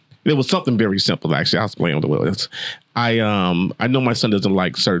decision. It was something very simple, actually. I'll explain what it was. I know my son doesn't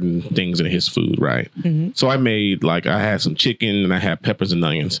like certain things in his food, right? So I made, I had some chicken and I had peppers and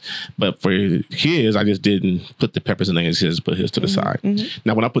onions. But for his, I just didn't put the peppers and onions. I just put his to the side.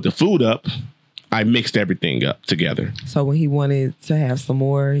 Now, when I put the food up, I mixed everything up together. So when he wanted to have some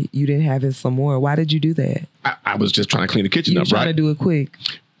more, you didn't have his some more. Why did you do that? I was just trying to clean the kitchen up, right? You were trying to do it quick.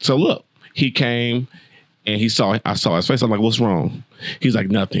 So look, he came and I saw his face. I'm like, what's wrong? He's like,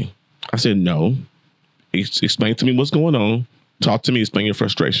 nothing. I said, no. He explained to me what's going on. Talk to me, explain your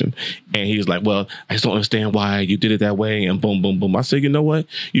frustration. And he's like, well, I just don't understand why you did it that way. And boom, boom, boom. I said, you know what?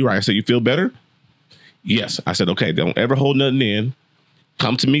 You're right. I said, you feel better? Yes. I said, okay, don't ever hold nothing in.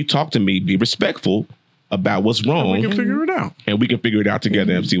 Come to me, talk to me, be respectful about what's wrong. We can figure it out. And we can figure it out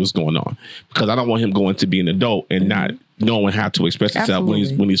together and see what's going on. Because I don't want him going to be an adult and not knowing how to express himself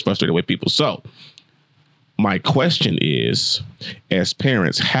when he's frustrated with people. So my question is, as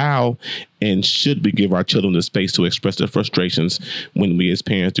parents, how and should we give our children the space to express their frustrations when we as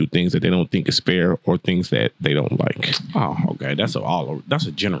parents do things that they don't think is fair or things that they don't like? Oh, okay. That's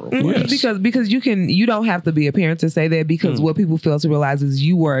a general Yes. Because you don't have to be a parent to say that, because what people fail to realize is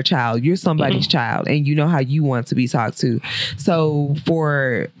you were a child. You're somebody's child and you know how you want to be talked to. So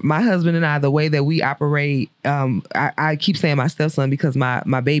for my husband and I, the way that we operate, I keep saying my stepson because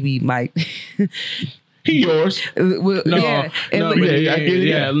my baby, like He yours. well, No, yeah, and I get it.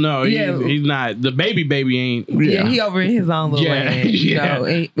 yeah, no, Yeah. he's not. The baby ain't. Yeah, he over in his own little Yeah, land, you yeah.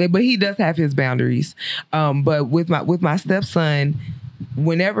 know. But he does have his boundaries. But with my stepson,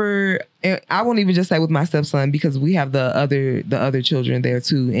 whenever, and I won't even just say with my stepson because we have the other children there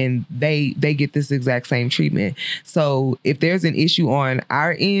too, and they get this exact same treatment. So if there's an issue on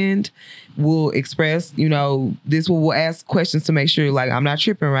our end, we'll express, we'll ask questions to make sure, like, I'm not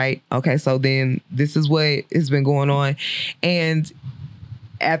tripping, right? Okay, so then this is what has been going on. And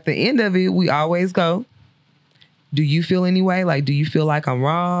at the end of it, we always go, do you feel any way? Like, do you feel like I'm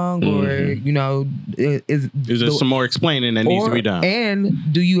wrong? Or, is there some more explaining that needs to be done?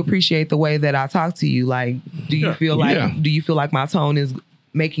 And do you appreciate the way that I talk to you? Like, do you feel like my tone is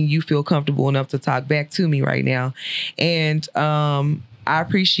making you feel comfortable enough to talk back to me right now? And I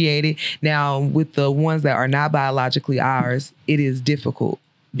appreciate it. Now, with the ones that are not biologically ours, it is difficult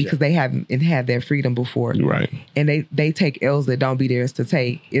because they haven't had their freedom before. Right. And they take L's that don't be theirs to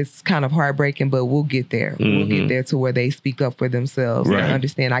take. It's kind of heartbreaking, but we'll get there. We'll get there to where they speak up for themselves and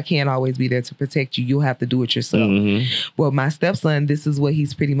understand I can't always be there to protect you. You'll have to do it yourself. Well, my stepson, this is what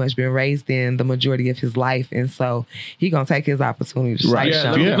he's pretty much been raised in the majority of his life. And so he gonna take his opportunity to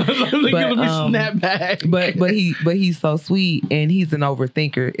show. Snap back. But he's so sweet and he's an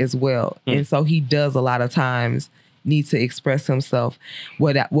overthinker as well. And so he does a lot of times need to express himself.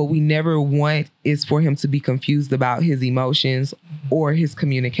 What we never want is for him to be confused about his emotions or his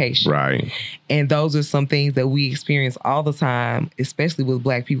communication. Right. And those are some things that we experience all the time, especially with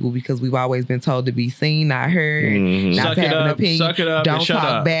Black people, because we've always been told to be seen, not heard, not to have an opinion. Suck it up, don't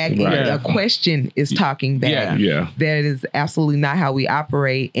talk back. Right. And a question is talking back. Yeah. That is absolutely not how we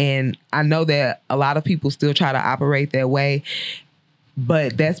operate. And I know that a lot of people still try to operate that way,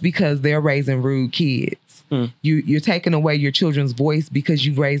 but that's because they're raising rude kids. You're taking away your children's voice because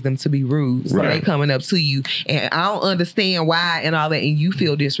you've raised them to be rude. So they coming up to you and I don't understand why and all that, and you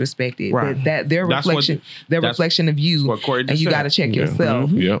feel disrespected. Right. But that their reflection of you, and you got to check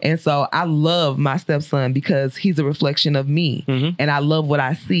yourself. And so I love my stepson because he's a reflection of me, and I love what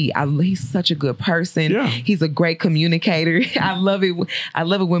I see. He's such a good person. Yeah. He's a great communicator. I love it. I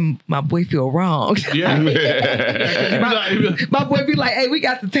love it when my boy feel wrong. Yeah. My boy be like, "Hey, we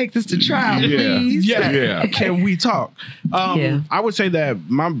got to take this to trial, please." Yeah. Can we talk? I would say that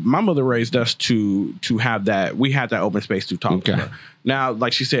my mother raised us to have that. We had that open space to talk to her. Now,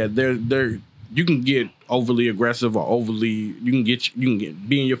 like she said, there you can get overly aggressive or overly you can get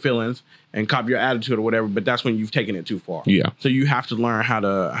be in your feelings and cop your attitude or whatever. But that's when you've taken it too far. Yeah. So you have to learn how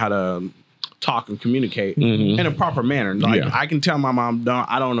to talk and communicate in a proper manner. Like I can tell my mom,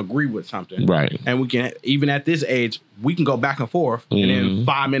 I don't agree with something. Right. And we can, even at this age, we can go back and forth. And then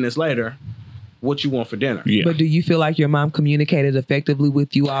 5 minutes later, what you want for dinner. Yeah. But do you feel like your mom communicated effectively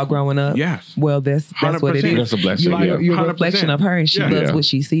with you all growing up? Yes. Well, that's what it is. That's a blessing. You're a reflection of her, and she loves what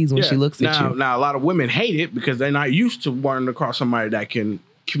she sees when she looks at you. Now, a lot of women hate it because they're not used to running across somebody that can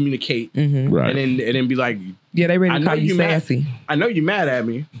communicate right. and then be like, they ready to call you sassy. I know you're mad at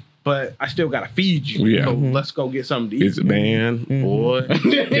me, but I still gotta feed you. Yeah. So let's go get something to eat. It's man, boy, that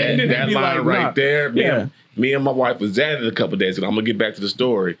Be line like, right nah. there. Yeah. Me and my wife was at it a couple of days ago. I'm gonna get back to the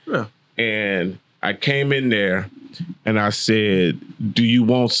story. Yeah. And I came in there and I said, "Do you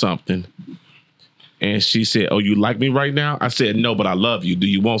want something?" And she said, "Oh, you like me right now?" I said, "No, but I love you. Do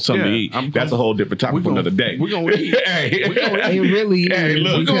you want something to eat?" That's a whole different topic for another day. We're gonna eat. It really is. Hey,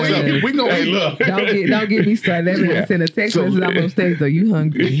 look, because we gonna hey, eat. look. don't get me started. That man send a text message. I'm upstairs. Though you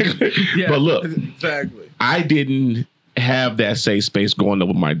hungry? Yeah, But look, exactly. I didn't have that safe space growing up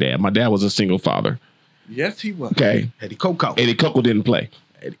with my dad. My dad was a single father. Yes, he was. Okay. Eddie Coco. Eddie Coco didn't play.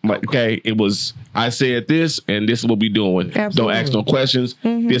 Okay, it was I said this and this is what we doing. Absolutely. Don't ask no questions.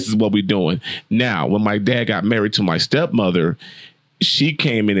 This is what we doing. Now, when my dad got married to my stepmother, she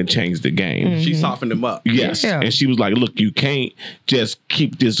came in and changed the game. She softened him up. Yes. Yeah. And she was like, look, you can't just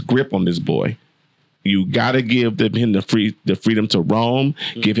keep this grip on this boy. You gotta give him the freedom to roam,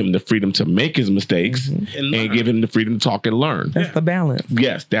 give him the freedom to make his mistakes, And and learn. give him the freedom to talk and learn. That's the balance.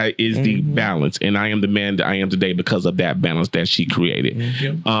 Yes, that is the balance, and I am the man that I am today because of that balance that she created.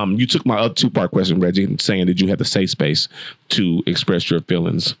 You took my other two-part question, Reggie, saying that you had the safe space to express your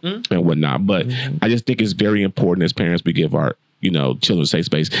feelings and whatnot. But I just think it's very important as parents we give our children safe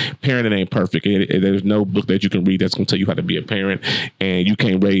space. Parenting ain't perfect. There's no book that you can read that's going to tell you how to be a parent, and you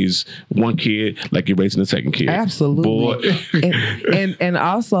can't raise one kid like you're raising the second kid. Absolutely. Boy. and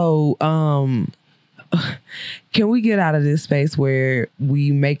also, can we get out of this space where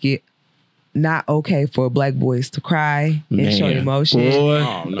we make it not okay for Black boys to cry and show Man, emotion? boy.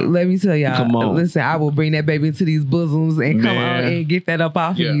 Oh, no. Let me tell y'all. Come on. Listen, I will bring that baby into these bosoms and come Man. on and get that up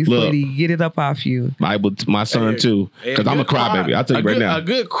off Yeah. of you, Look. sweetie. Get it up off you. My son too, because I'm a crybaby. I'll tell you right now. A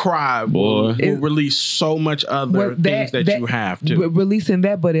good cry Boy. will release so much other Well, things that you have to. Releasing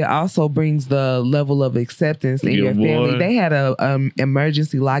that, but it also brings the level of acceptance in Yeah, your family. boy. They had a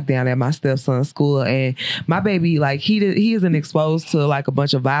emergency lockdown at my stepson's school, and my baby, like he isn't exposed to like a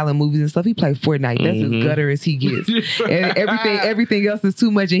bunch of violent movies and stuff. He played Fortnite. That's as gutter as he gets. And everything else is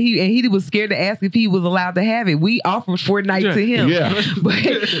too much. And he was scared to ask if he was allowed to have it. We offered Fortnite to him. Yeah.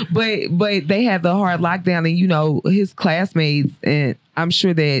 But they had the hard lockdown, and his classmates, and I'm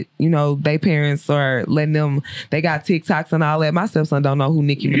sure that they parents are letting them. They got TikToks and all that. My stepson don't know who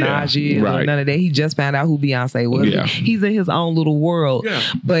Nicki Minaj is or right. none of that. He just found out who Beyonce was. Yeah. He's in his own little world, Yeah.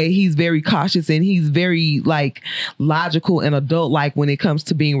 but he's very cautious and he's very like logical and adult like when it comes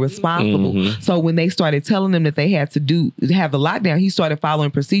to being responsible. So when they started telling him that they had to have the lockdown, he started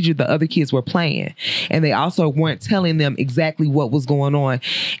following procedure. The other kids were playing, and they also weren't telling them exactly what was going on,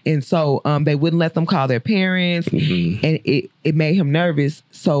 and so they wouldn't let them call their parents, and it made him nervous.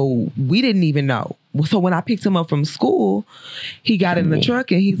 So we didn't even know. So when I picked him up from school, he got in the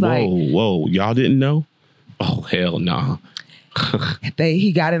truck and he's like, whoa, y'all didn't know? Oh, hell nah.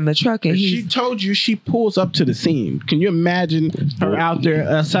 he got in the truck and She he's told you she pulls up to the scene. Can you imagine her out there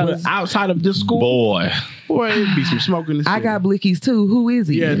outside of this school? Boy. Boy, it'd be some smoke in the I city. got blickies too. Who is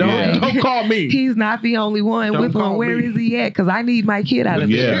he? Yeah, don't call me. He's not the only one Don't with one. call Where me. is he at? Because I need my kid out of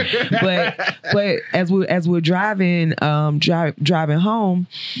there. But as we're driving driving home,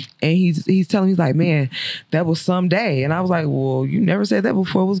 and he's telling me, he's like, man, that was some day. And I was like, well, you never said that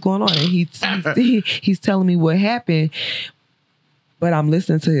before. What's going on? And he's telling me what happened. But I'm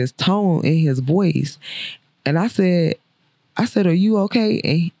listening to his tone and his voice, and I said, are you okay?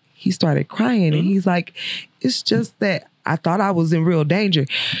 And he started crying, and he's like, it's just that I thought I was in real danger.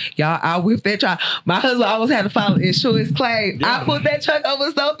 Y'all, I whipped that truck. My husband almost had to file an insurance claim. I put that truck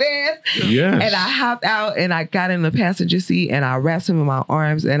over so fast. Yes. And I hopped out and I got in the passenger seat and I wrapped him in my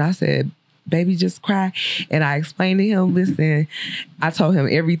arms and I said, baby, just cry. And I explained to him, listen, I told him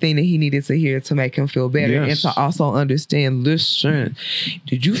everything that he needed to hear to make him feel better and to also understand, listen,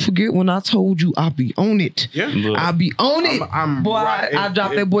 did you forget when I told you I'll be on it? Yeah. Look. I'll be on it. I'm boy, right. I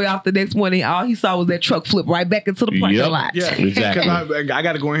dropped that boy off the next morning. All he saw was that truck flip right back into the parking lot. Yeah, Exactly. Because I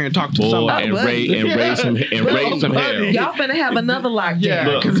got to go in here and talk to Boy, somebody. and raise some hell. Y'all finna have another lockdown.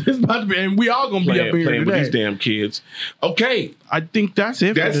 Yeah, because it's about to be, and we all gonna be up Playing here with these today. damn kids. Okay. I think that's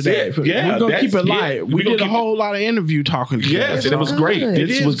it That's for today. it. Yeah, we're gonna keep that's it light. it. We We gonna did a keep whole lot of interview talking. Yes, and it was good. great. It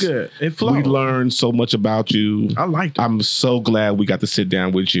This is was good. It flowed. We learned so much about you. I liked it. I'm so glad we got to sit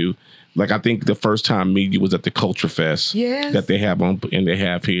down with you. Like I think the first time meeting you was at the Culture Fest Yes. that they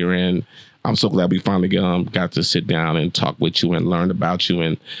have here, and I'm so glad we finally got to sit down and talk with you and learn about you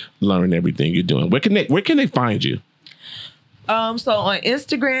and learn everything you're doing. Where can they find you? So on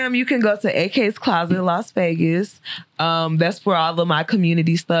Instagram, you can go to AK's Closet Las Vegas. That's for all of my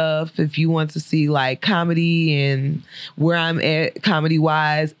community stuff. If you want to see like comedy and where I'm at comedy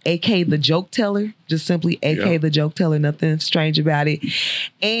wise, AK the Joke Teller. Just simply AK the Joke Teller. Nothing strange about it.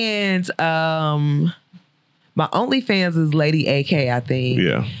 And my OnlyFans is Lady AK, I think.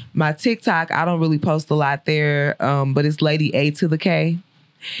 Yeah. My TikTok, I don't really post a lot there, but it's Lady A to the K.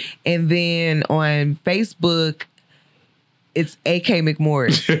 And then on Facebook, it's AK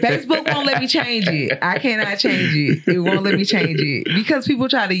McMorris. Facebook won't let me change it. I cannot change it. It won't let me change it because people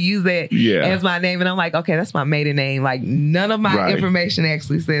try to use that as my name. And I'm like, okay, that's my maiden name. Like none of my information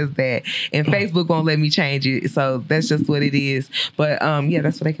actually says that. And Facebook won't let me change it. So that's just what it is. But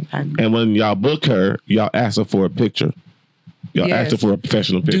that's what they can find me. And when y'all book her, y'all ask her for a picture. Y'all asked her for a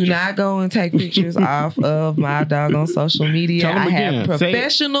professional picture. Do not go and take pictures off of my doggone social media. I have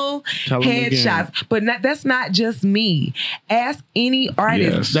professional headshots. But that's not just me. Ask any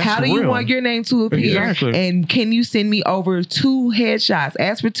artist, how do you want your name to appear? Exactly. And can you send me over 2 headshots?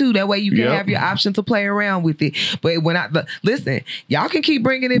 Ask for 2. That way you can have your option to play around with it. But listen, y'all can keep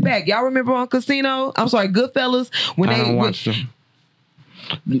bringing it back. Y'all remember on Goodfellas? When I don't watch them.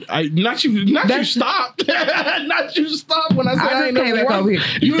 Not you stopped. Not you stopped when I said I ain't came back over here.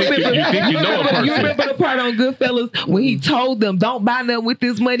 You remember the part on Goodfellas when he told them, don't buy nothing with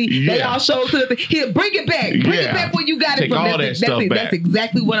this money. They all showed to the here, bring it back. Bring it back when you got it from. That's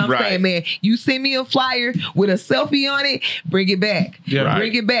exactly what I'm saying, man. You send me a flyer with a selfie on it, bring it back. Yeah,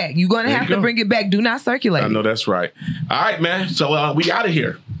 bring it back. You're gonna have to bring it back. Do not circulate. I know that's right. All right, man. So we out of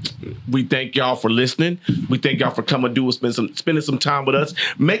here. We thank y'all for listening. We thank y'all for coming spending some time with us.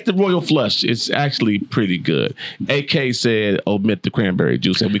 Make the royal flush. It's actually pretty good. AK said omit the cranberry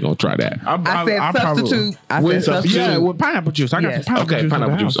juice, and we're gonna try that. I said substitute. Yeah, with pineapple juice. I got some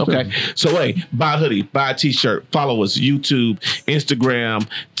pineapple juice. Okay. So hey, buy a hoodie, buy a t-shirt, follow us, YouTube, Instagram,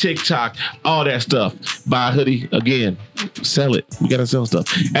 TikTok, all that stuff. Buy a hoodie again. Sell it. We gotta sell stuff.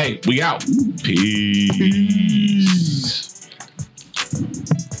 Hey, we out. Peace.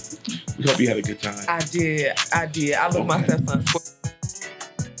 We hope you had a good time. I did. I looked myself on.